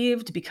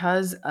achieved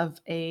because of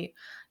a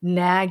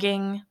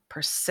nagging,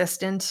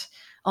 persistent,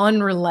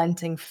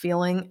 unrelenting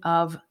feeling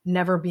of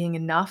never being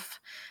enough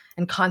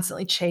and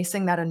constantly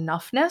chasing that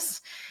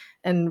enoughness.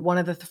 And one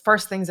of the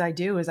first things I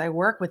do is I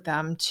work with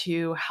them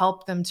to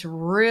help them to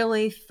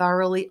really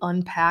thoroughly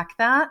unpack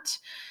that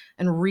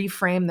and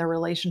reframe their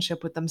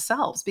relationship with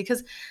themselves,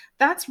 because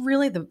that's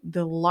really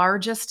the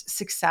largest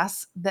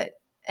success that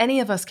any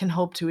of us can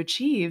hope to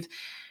achieve,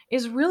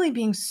 is really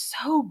being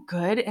so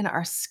good in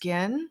our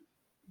skin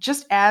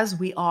just as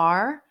we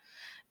are,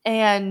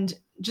 and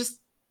just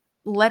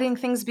letting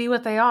things be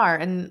what they are,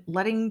 and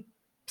letting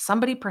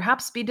somebody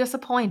perhaps be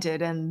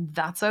disappointed, and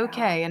that's Yeah.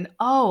 okay. And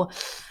oh,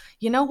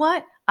 you know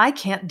what? I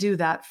can't do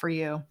that for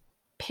you. Yeah.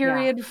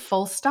 Period.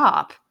 Full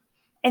stop.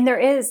 And there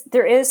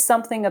is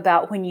something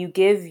about when you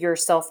give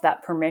yourself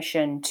that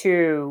permission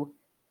to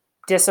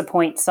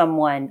disappoint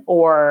someone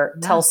or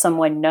tell Yes.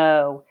 someone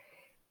no,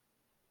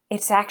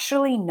 it's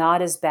actually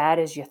not as bad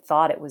as you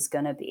thought it was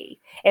going to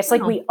be. It's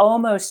like No. we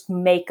almost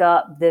make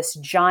up this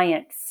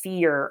giant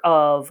fear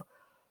of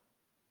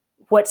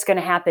what's going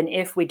to happen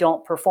if we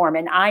don't perform.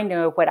 And I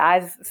know what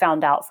I've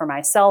found out for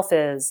myself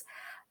is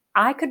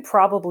I could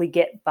probably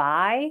get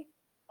by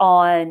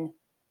on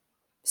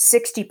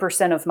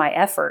 60% of my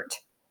effort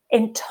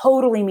and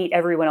totally meet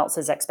everyone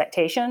else's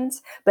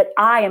expectations. But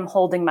I am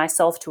holding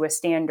myself to a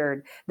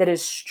standard that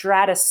is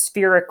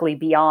stratospherically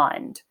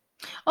beyond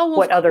Oh, well, of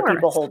what other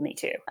people course. hold me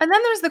to. And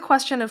then there's the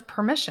question of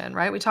permission,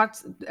 right? We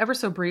talked ever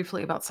so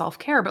briefly about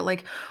self-care, but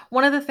like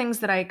one of the things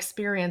that I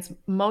experience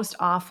most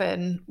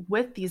often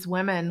with these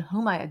women,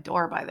 whom I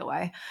adore, by the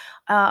way,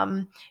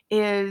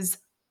 is,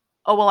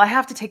 oh, well, I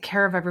have to take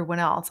care of everyone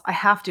else. I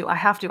have to.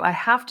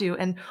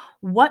 And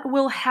what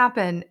will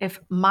happen if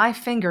my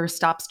finger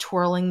stops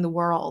twirling the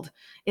world?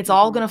 It's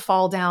all Mhm. going to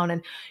fall down.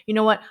 And you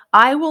know what?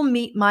 I will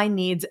meet my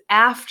needs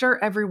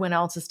after everyone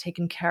else is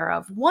taken care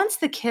of. Once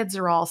the kids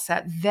are all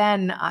set,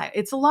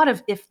 it's a lot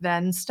of if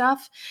then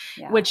stuff,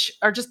 Yeah. which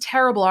are just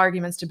terrible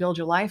arguments to build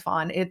your life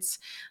on. It's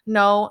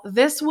no,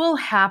 this will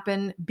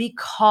happen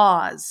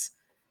because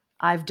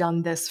I've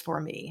done this for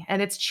me.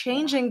 And it's Yeah.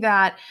 changing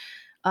that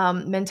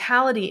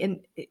mentality. And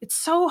it's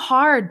so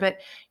hard. But,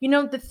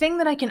 the thing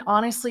that I can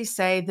honestly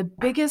say, the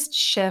biggest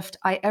shift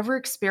I ever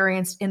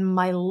experienced in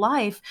my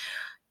life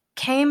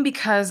came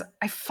because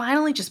I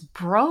finally just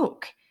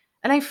broke.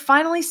 And I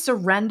finally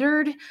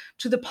surrendered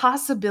to the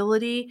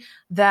possibility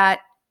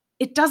that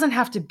it doesn't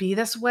have to be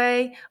this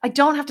way. I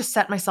don't have to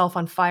set myself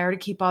on fire to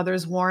keep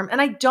others warm.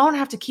 And I don't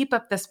have to keep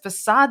up this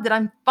facade that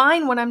I'm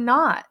fine when I'm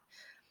not.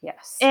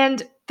 Yes.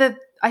 And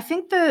I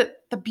think the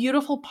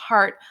beautiful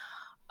part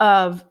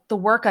of the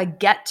work I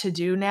get to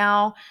do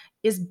now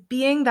is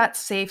being that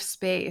safe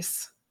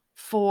space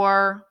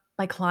for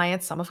my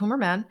clients, some of whom are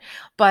men,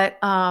 but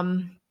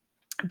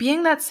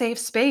being that safe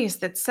space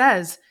that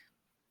says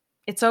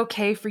it's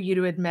okay for you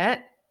to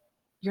admit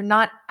you're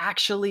not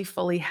actually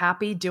fully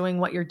happy doing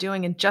what you're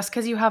doing. And just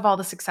because you have all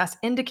the success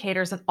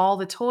indicators and all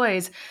the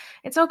toys,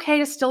 it's okay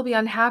to still be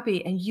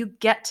unhappy. And you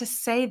get to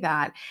say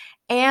that.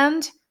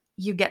 And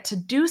you get to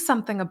do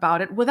something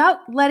about it without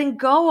letting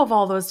go of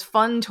all those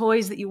fun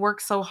toys that you work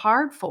so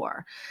hard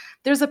for.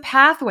 There's a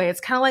pathway.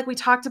 It's kind of like we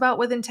talked about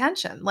with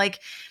intention. Like,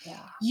 Yeah.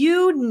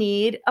 you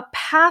need a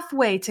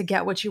pathway to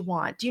get what you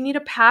want. Do you need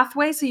a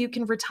pathway so you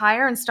can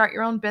retire and start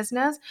your own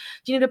business?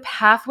 Do you need a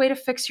pathway to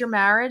fix your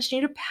marriage? Do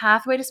you need a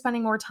pathway to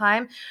spending more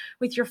time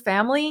with your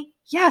family?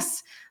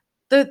 Yes.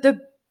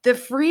 The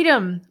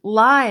freedom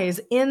lies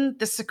in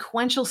the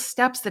sequential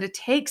steps that it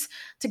takes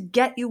to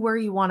get you where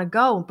you want to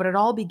go, but it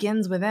all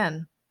begins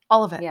within.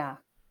 All of it. Yeah.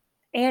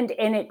 And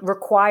it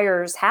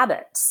requires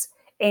habits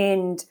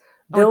and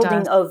Oh, it does.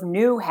 building of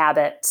new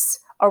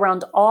habits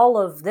around all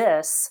of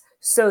this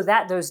so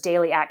that those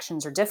daily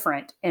actions are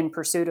different in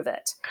pursuit of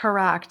it.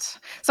 Correct.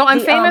 So I'm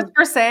The famous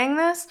for saying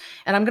this,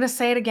 and I'm going to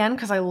say it again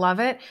because I love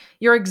it.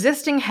 Your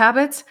existing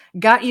habits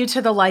got you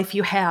to the life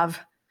you have.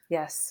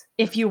 Yes.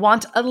 If you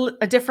want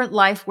a different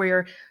life where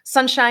you're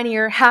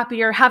sunshinier,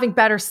 happier, having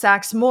better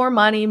sex, more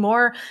money,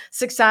 more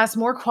success,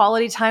 more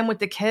quality time with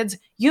the kids,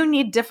 you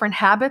need different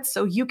habits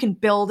so you can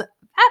build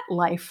that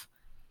life.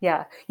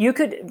 Yeah. You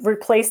could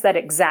replace that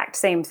exact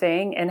same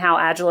thing in how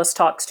Agilist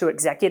talks to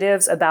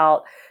executives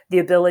about the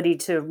ability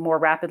to more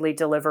rapidly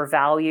deliver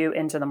value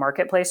into the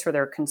marketplace for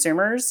their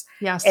consumers,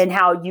 Yes. and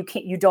how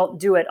you don't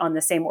do it on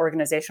the same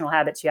organizational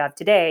habits you have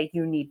today.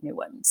 You need new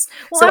ones.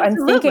 Well, So I'm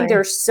thinking absolutely.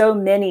 there's so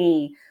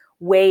many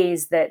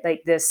ways that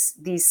like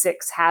these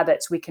 6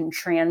 habits we can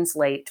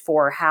translate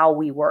for how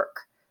we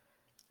work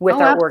with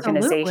Oh, our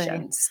absolutely.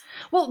 organizations.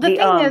 Well, the The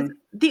thing is,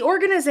 the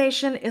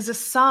organization is a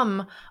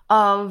sum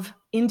of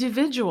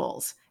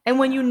individuals. And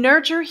when you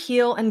nurture,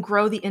 heal, and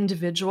grow the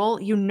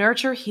individual, you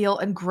nurture, heal,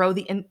 and grow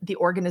the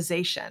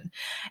organization.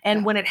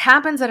 And Yeah. when it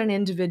happens at an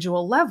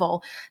individual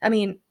level, I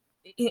mean,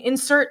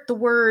 insert the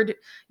word,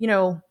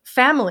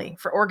 family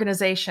for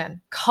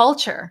organization,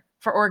 culture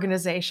for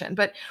organization.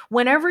 But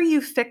whenever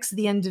you fix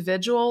the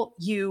individual,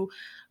 you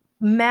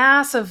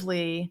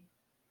massively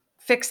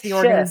fix the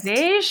Shift.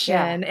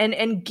 organization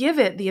and give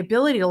it the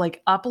ability to like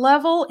up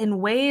level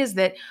in ways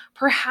that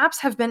perhaps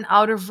have been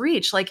out of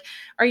reach. Like,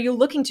 are you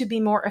looking to be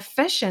more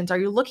efficient? Are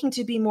you looking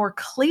to be more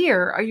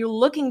clear? Are you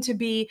looking to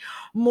be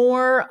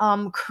more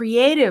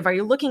creative? Are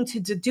you looking to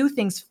do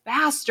things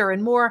faster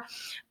and more,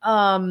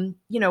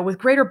 with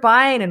greater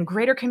buy-in and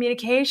greater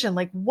communication?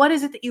 Like, what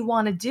is it that you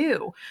want to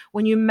do?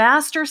 When you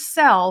master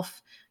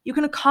self, you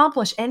can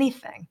accomplish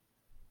anything.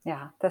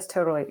 Yeah, that's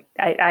totally,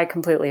 I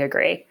completely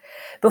agree.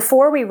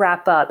 Before we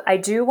wrap up, I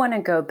do want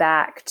to go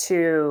back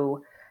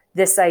to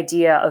this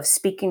idea of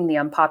speaking the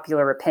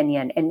unpopular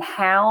opinion and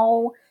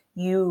how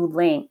you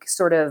link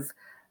sort of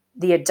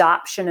the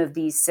adoption of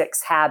these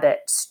 6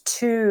 habits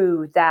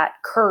to that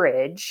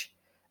courage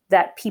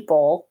that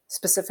people,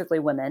 specifically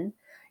women,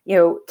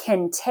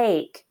 can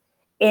take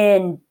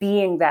in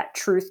being that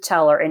truth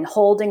teller and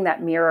holding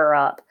that mirror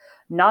up,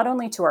 not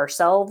only to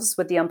ourselves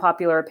with the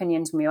unpopular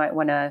opinions we might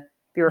want to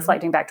be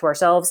reflecting back to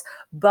ourselves,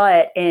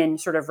 but in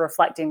sort of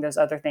reflecting those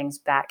other things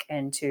back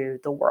into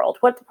the world.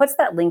 What's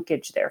that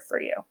linkage there for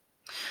you?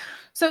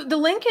 So the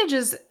linkage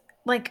is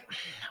like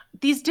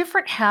these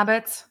different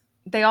habits,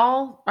 they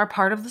all are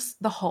part of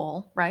the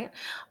whole, right?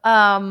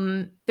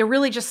 They're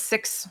really just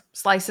 6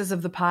 slices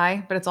of the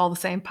pie, but it's all the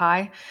same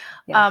pie.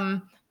 Yeah.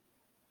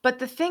 But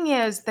the thing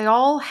is, they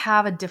all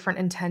have a different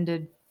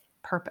intended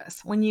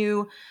purpose. When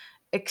you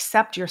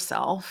accept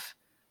yourself,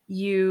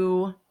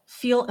 you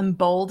feel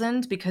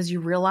emboldened because you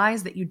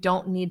realize that you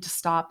don't need to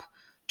stop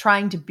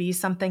trying to be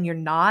something you're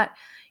not.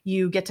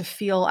 You get to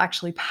feel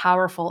actually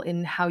powerful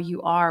in how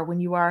you are.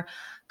 When you are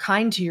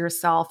kind to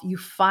yourself, you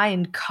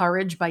find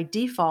courage by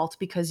default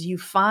because you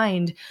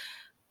find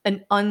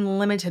an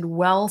unlimited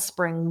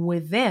wellspring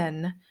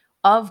within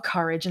of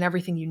courage and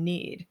everything you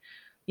need.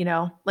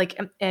 Like,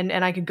 and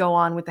I could go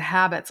on with the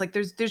habits. Like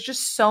there's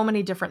just so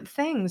many different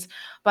things,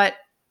 but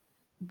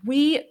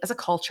we as a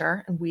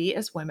culture and we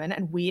as women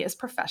and we as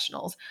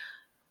professionals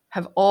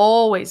have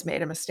always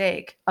made a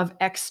mistake of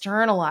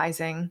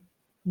externalizing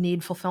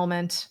need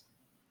fulfillment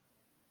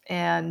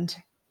and,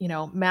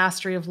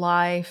 mastery of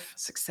life,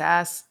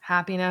 success,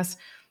 happiness.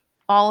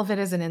 All of it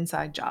is an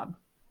inside job,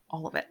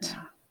 all of it.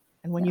 Yeah.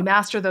 And when you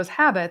master those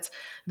habits,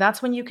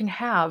 that's when you can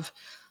have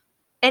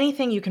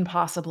anything you can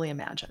possibly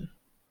imagine.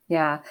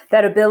 Yeah,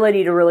 that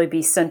ability to really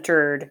be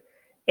centered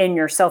in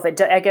yourself.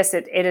 I guess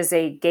it is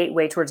a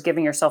gateway towards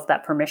giving yourself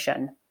that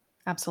permission.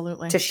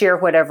 Absolutely. To share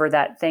whatever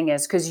that thing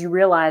is, because you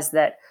realize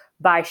that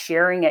by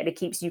sharing it, it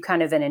keeps you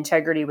kind of in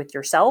integrity with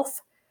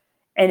yourself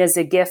and is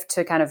a gift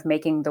to kind of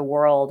making the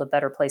world a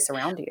better place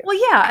around you. Well,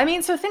 yeah. I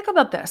mean, so think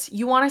about this.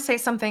 You want to say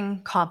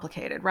something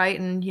complicated, right?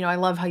 And, I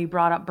love how you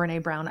brought up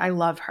Brene Brown. I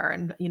love her.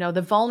 And,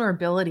 the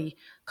vulnerability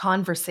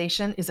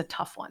conversation is a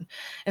tough one,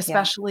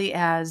 especially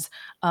as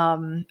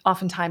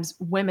oftentimes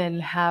women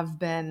have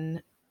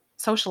been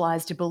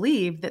socialized to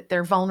believe that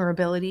their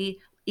vulnerability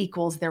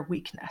equals their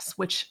weakness,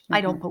 which I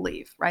don't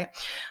believe, right?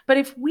 But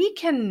if we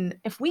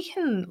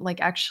can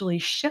like actually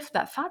shift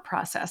that thought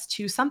process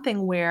to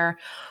something where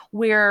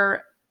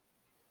we're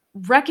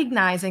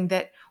recognizing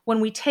that when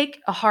we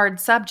take a hard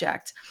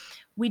subject,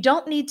 we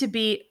don't need to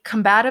be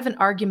combative and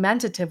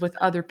argumentative with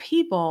other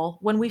people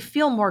when we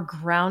feel more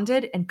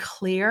grounded and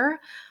clear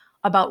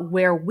about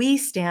where we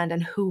stand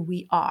and who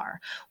we are.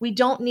 We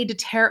don't need to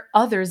tear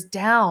others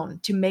down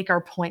to make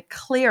our point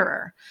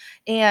clearer.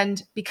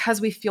 And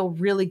because we feel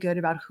really good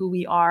about who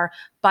we are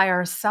by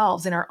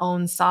ourselves in our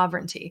own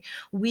sovereignty,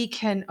 we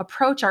can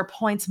approach our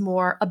points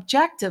more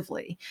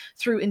objectively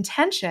through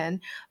intention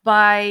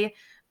by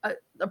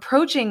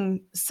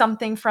approaching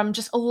something from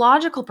just a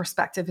logical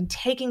perspective and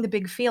taking the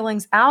big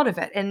feelings out of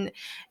it. And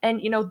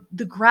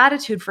the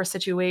gratitude for a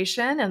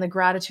situation and the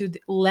gratitude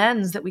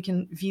lens that we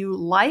can view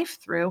life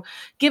through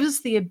gives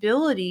us the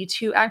ability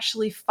to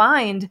actually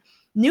find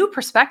new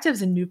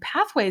perspectives and new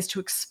pathways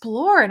to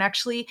explore and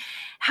actually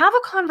have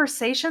a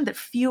conversation that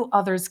few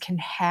others can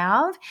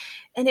have.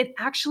 And it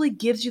actually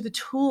gives you the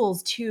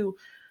tools to,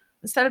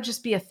 instead of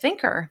just be a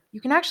thinker, you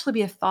can actually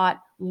be a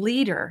thought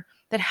leader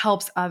that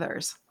helps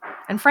others.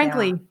 And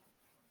frankly,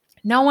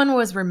 no one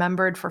was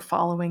remembered for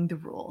following the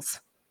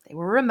rules. They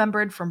were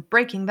remembered from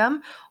breaking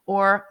them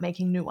or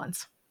making new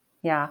ones.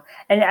 Yeah.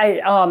 And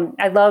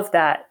I love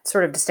that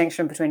sort of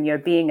distinction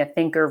between, being a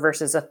thinker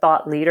versus a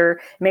thought leader.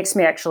 It makes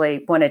me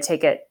actually want to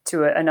take it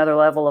to another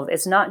level of,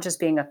 it's not just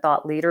being a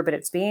thought leader, but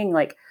it's being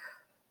like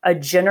a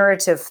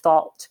generative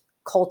thought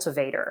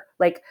cultivator.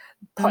 Like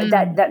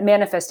that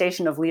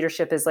manifestation of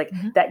leadership is like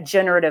that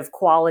generative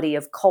quality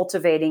of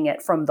cultivating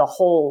it from the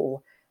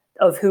whole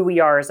of who we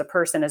are as a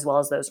person, as well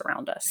as those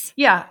around us.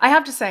 Yeah. I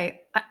have to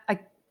say, I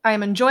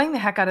am enjoying the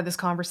heck out of this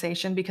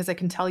conversation because I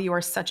can tell you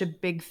are such a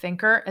big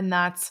thinker, and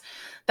that's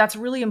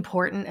really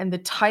important. And the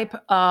type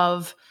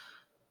of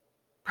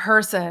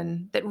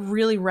person that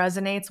really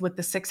resonates with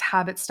the 6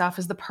 habit stuff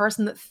is the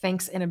person that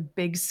thinks in a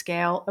big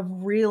scale of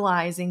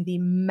realizing the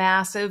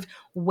massive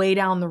way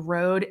down the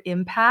road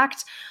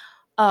impact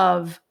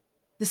of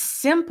the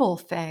simple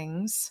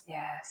things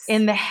Yes.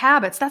 in the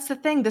habits. That's the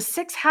thing. The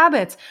 6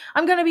 habits.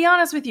 I'm going to be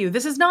honest with you.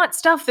 This is not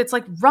stuff that's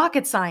like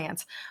rocket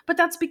science, but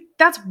that's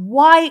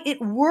why it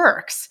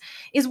works,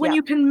 is when Yeah.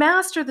 you can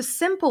master the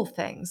simple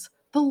things,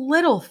 the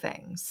little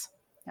things.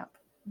 Yep.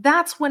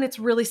 That's when it's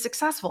really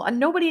successful. And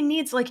nobody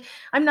needs, like,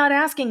 I'm not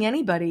asking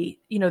anybody,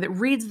 that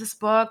reads this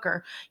book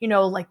or,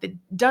 like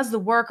that does the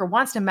work or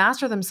wants to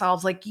master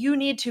themselves. Like, you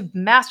need to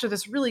master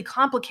this really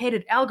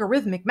complicated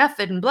algorithmic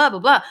method and blah, blah,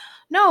 blah.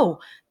 No,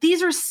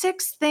 these are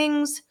 6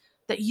 things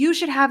that you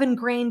should have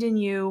ingrained in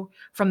you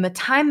from the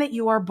time that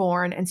you are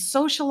born and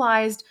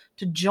socialized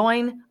to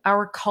join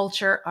our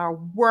culture, our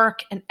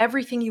work, and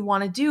everything you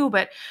want to do,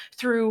 but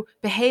through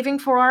behaving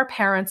for our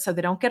parents so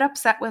they don't get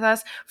upset with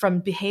us, from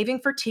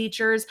behaving for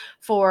teachers,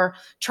 for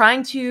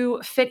trying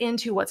to fit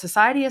into what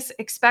society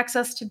expects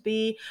us to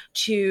be,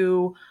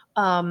 to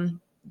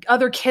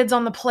other kids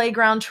on the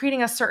playground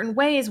treating us certain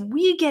ways.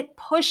 We get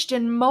pushed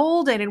and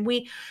molded and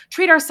we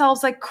treat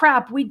ourselves like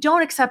crap. We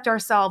don't accept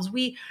ourselves.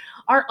 We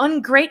are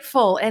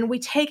ungrateful and we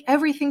take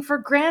everything for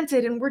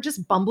granted and we're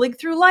just bumbling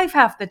through life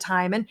half the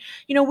time. And,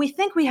 we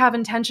think we have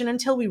intention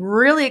until we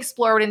really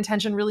explore what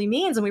intention really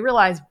means. And we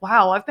realize,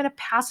 wow, I've been a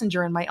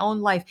passenger in my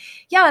own life.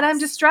 Yeah. And I'm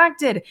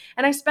distracted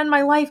and I spend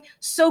my life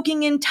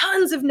soaking in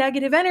tons of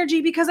negative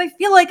energy because I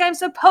feel like I'm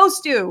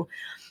supposed to.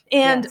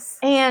 And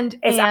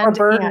it's our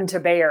burden to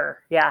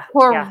bear. Yeah.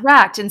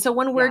 Correct. And so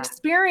when we're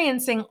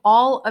experiencing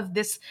all of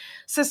this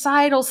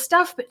societal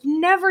stuff, but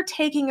never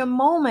taking a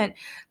moment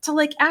to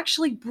like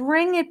actually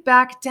bring it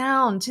back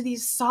down to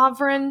these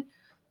sovereign,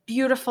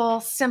 beautiful,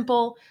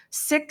 simple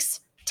 6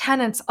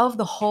 tenets of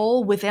the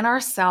whole within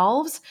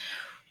ourselves,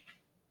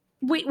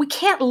 we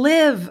can't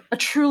live a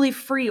truly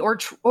free or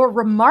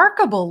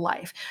remarkable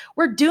life.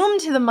 We're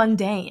doomed to the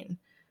mundane.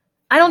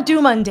 I don't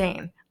do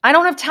mundane. I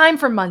don't have time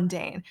for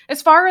mundane.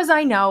 As far as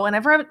I know, and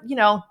I've,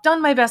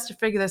 done my best to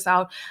figure this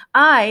out,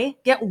 I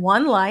get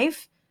one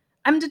life.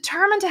 I'm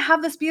determined to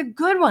have this be a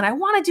good one. I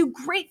want to do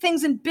great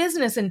things in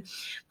business and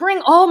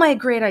bring all my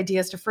great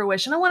ideas to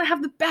fruition. I want to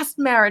have the best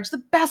marriage, the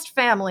best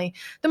family,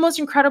 the most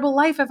incredible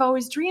life I've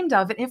always dreamed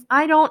of. And if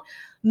I don't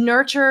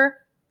nurture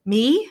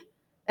me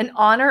and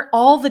honor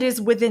all that is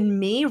within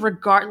me,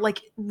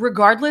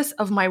 regardless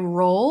of my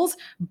roles,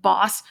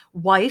 boss,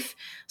 wife,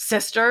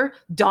 sister,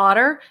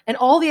 daughter, and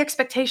all the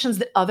expectations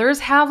that others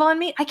have on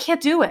me, I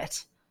can't do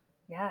it.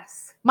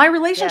 Yes. My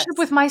relationship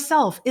with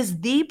myself is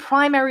the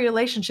primary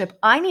relationship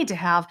I need to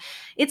have.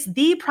 It's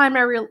the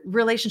primary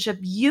relationship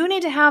you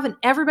need to have, and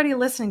everybody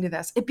listening to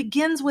this. It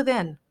begins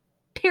within.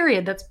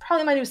 Period. That's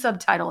probably my new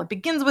subtitle. It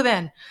begins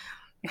within.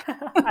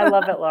 I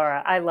love it,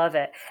 Laura. I love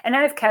it. And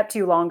I've kept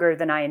you longer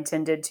than I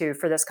intended to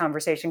for this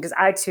conversation because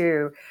I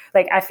too,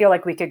 I feel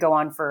like we could go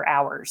on for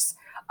hours.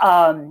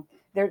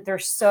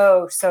 There's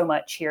so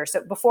much here.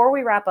 So before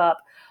we wrap up,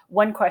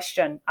 one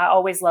question I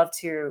always love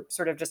to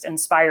sort of just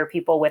inspire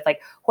people with,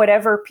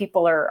 whatever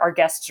people our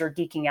guests are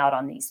geeking out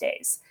on these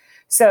days.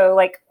 So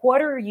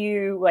what are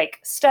you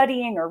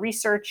studying or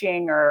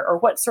researching or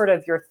what's sort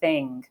of your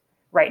thing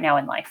right now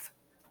in life?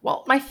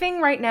 Well, my thing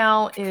right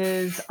now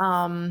is,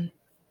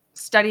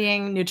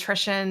 studying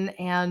nutrition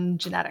and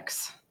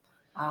genetics.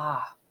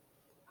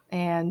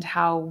 And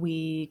how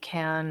we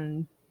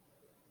can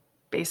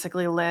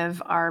basically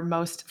live our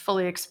most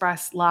fully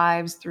expressed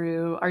lives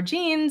through our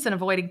genes and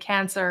avoiding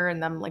cancer.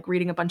 And I'm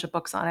reading a bunch of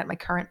books on it. My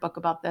current book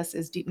about this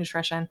is Deep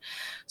Nutrition.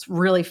 It's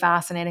really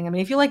fascinating. I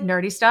mean, if you like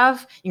nerdy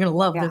stuff, you're going to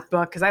love this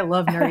book because I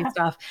love nerdy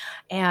stuff.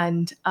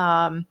 And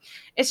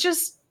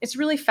it's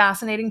really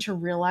fascinating to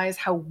realize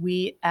how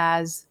we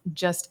as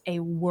just a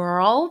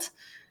world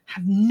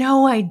have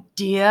no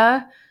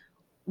idea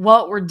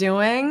what we're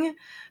doing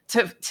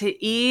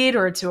to eat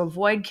or to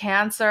avoid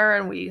cancer.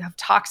 And we have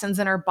toxins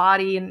in our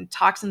body and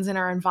toxins in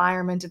our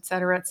environment, et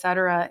cetera, et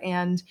cetera.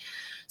 And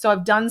so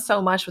I've done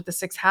so much with the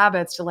 6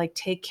 habits to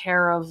take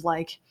care of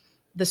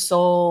the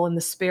soul and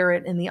the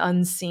spirit and the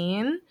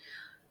unseen.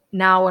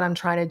 Now what I'm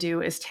trying to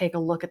do is take a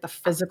look at the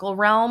physical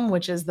realm,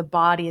 which is the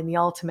body and the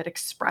ultimate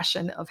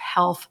expression of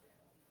health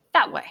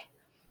that way.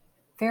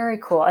 Very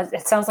cool.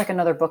 It sounds like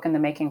another book in the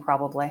making,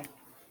 probably.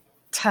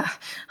 I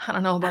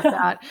don't know about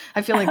that.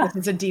 I feel like this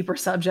is a deeper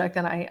subject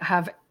and I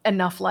have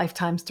enough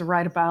lifetimes to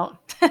write about.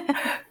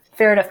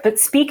 Fair enough. But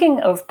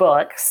speaking of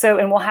books,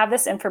 and we'll have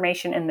this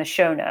information in the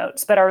show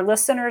notes, but our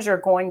listeners are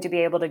going to be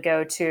able to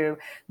go to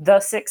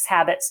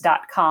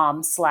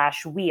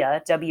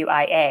the6habits.com/WIA,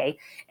 WIA,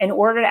 in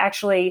order to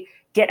actually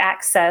get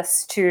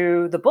access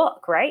to the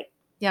book, right?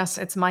 Yes,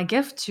 it's my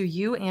gift to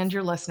you and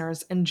your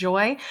listeners.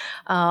 Enjoy.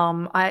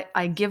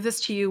 I give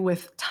this to you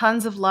with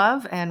tons of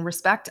love and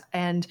respect.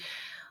 And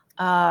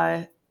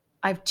I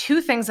have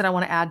 2 things that I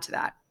want to add to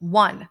that.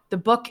 1, the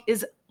book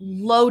is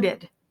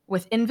loaded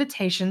with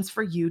invitations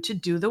for you to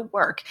do the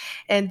work.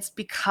 And it's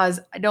because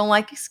I don't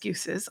like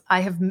excuses. I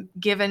have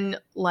given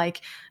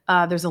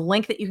there's a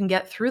link that you can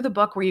get through the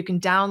book where you can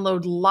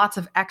download lots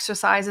of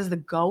exercises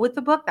that go with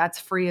the book. That's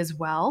free as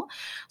well.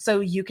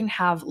 So you can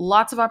have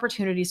lots of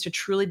opportunities to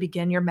truly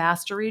begin your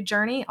mastery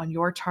journey on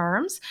your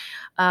terms.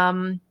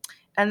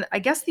 And I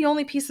guess the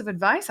only piece of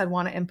advice I'd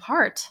want to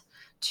impart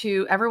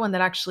to everyone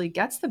that actually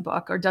gets the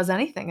book or does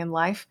anything in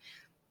life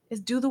is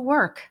do the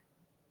work.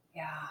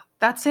 Yeah.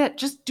 That's it.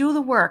 Just do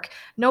the work.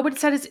 Nobody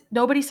says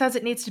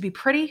it needs to be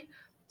pretty.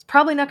 It's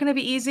probably not going to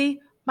be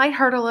easy. Might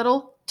hurt a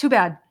little. Too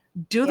bad.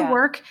 Do the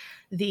work.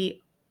 The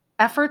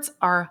efforts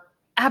are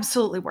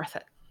absolutely worth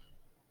it.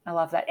 I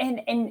love that.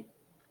 And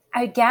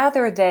I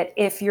gather that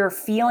if you're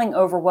feeling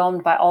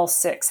overwhelmed by all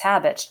 6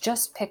 habits,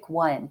 just pick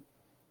one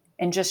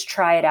and just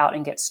try it out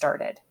and get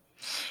started.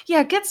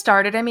 Yeah, get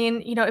started. I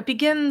mean, it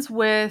begins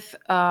with,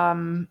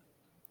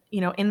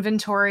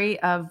 inventory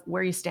of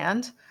where you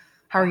stand.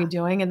 How are you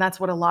doing? And that's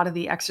what a lot of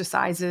the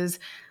exercises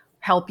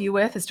help you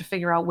with, is to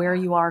figure out where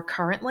you are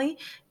currently.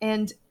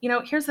 And,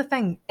 here's the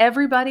thing.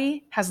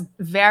 Everybody has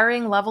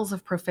varying levels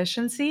of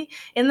proficiency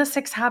in the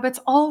 6 habits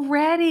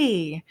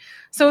already.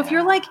 So if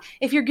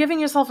you're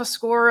giving yourself a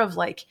score of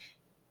like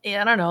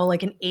an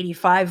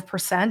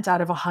 85%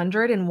 out of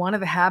 100 in one of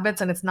the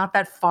habits, and it's not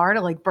that far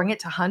to like bring it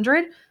to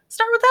 100,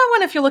 start with that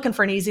one if you're looking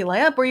for an easy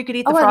layup, or you could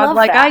eat the frog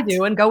like I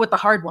do and go with the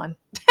hard one.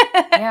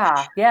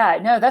 Yeah.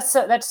 No,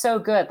 that's so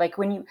good. Like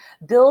when you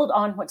build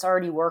on what's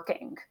already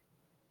working.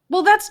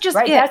 Well, that's just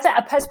right. it.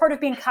 That's part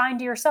of being kind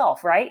to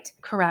yourself, right?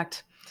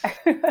 Correct.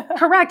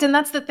 Correct. And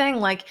that's the thing,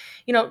 like,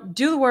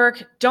 do the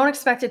work. Don't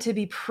expect it to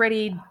be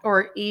pretty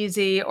or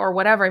easy or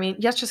whatever. I mean,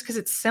 yes, just because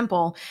it's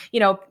simple,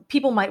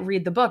 people might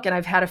read the book. And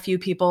I've had a few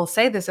people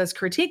say this as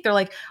critique. They're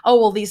like, oh,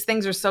 well, these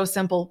things are so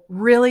simple.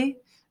 Really?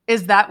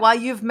 Is that why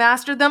you've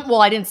mastered them?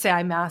 Well, I didn't say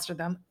I mastered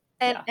them.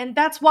 And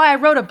that's why I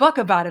wrote a book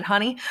about it,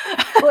 honey.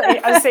 Well,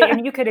 I was saying,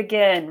 and you could,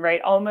 again,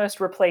 right, almost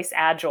replace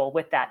Agile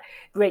with that.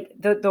 Like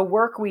the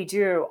work we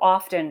do,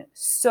 often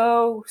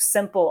so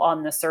simple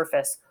on the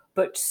surface,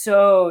 but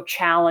so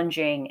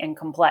challenging and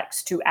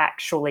complex to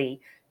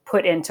actually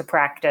put into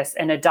practice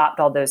and adopt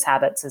all those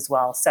habits as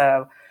well.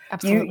 So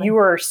you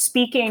are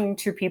speaking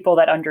to people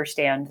that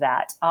understand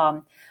that.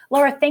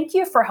 Laura, thank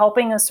you for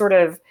helping us sort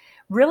of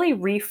really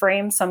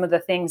reframe some of the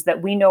things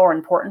that we know are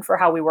important for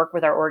how we work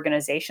with our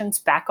organizations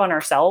back on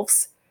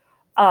ourselves.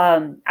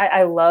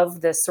 I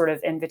love this sort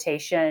of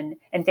invitation,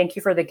 and thank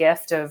you for the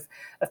gift of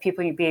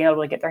people being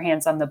able to get their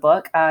hands on the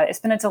book. It's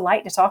been a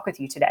delight to talk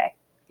with you today.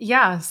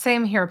 Yeah,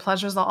 same here.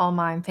 Pleasure's all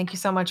mine. Thank you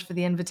so much for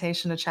the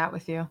invitation to chat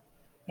with you.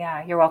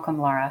 Yeah, you're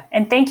welcome, Laura.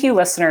 And thank you,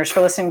 listeners,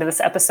 for listening to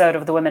this episode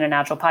of the Women in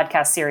Agile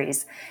podcast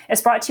series.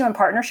 It's brought to you in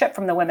partnership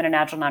from the Women in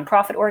Agile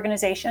nonprofit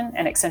organization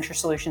and Accenture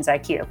Solutions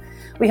IQ.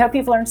 We hope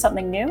you've learned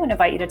something new and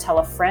invite you to tell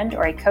a friend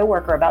or a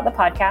coworker about the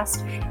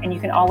podcast. And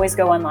you can always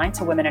go online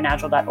to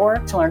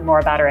womeninagile.org to learn more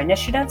about our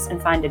initiatives and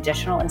find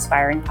additional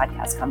inspiring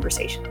podcast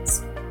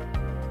conversations.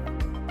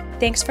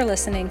 Thanks for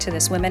listening to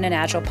this Women in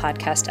Agile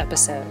podcast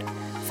episode.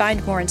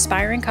 Find more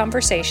inspiring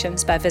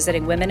conversations by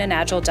visiting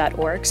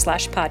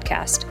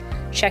womeninagile.org/podcast,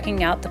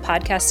 checking out the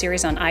podcast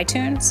series on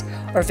iTunes,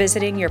 or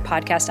visiting your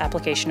podcast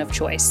application of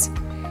choice.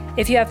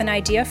 If you have an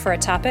idea for a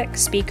topic,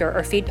 speaker,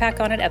 or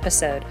feedback on an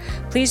episode,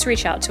 please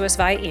reach out to us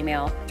via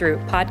email through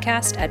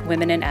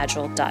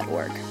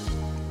podcast@womeninagile.org.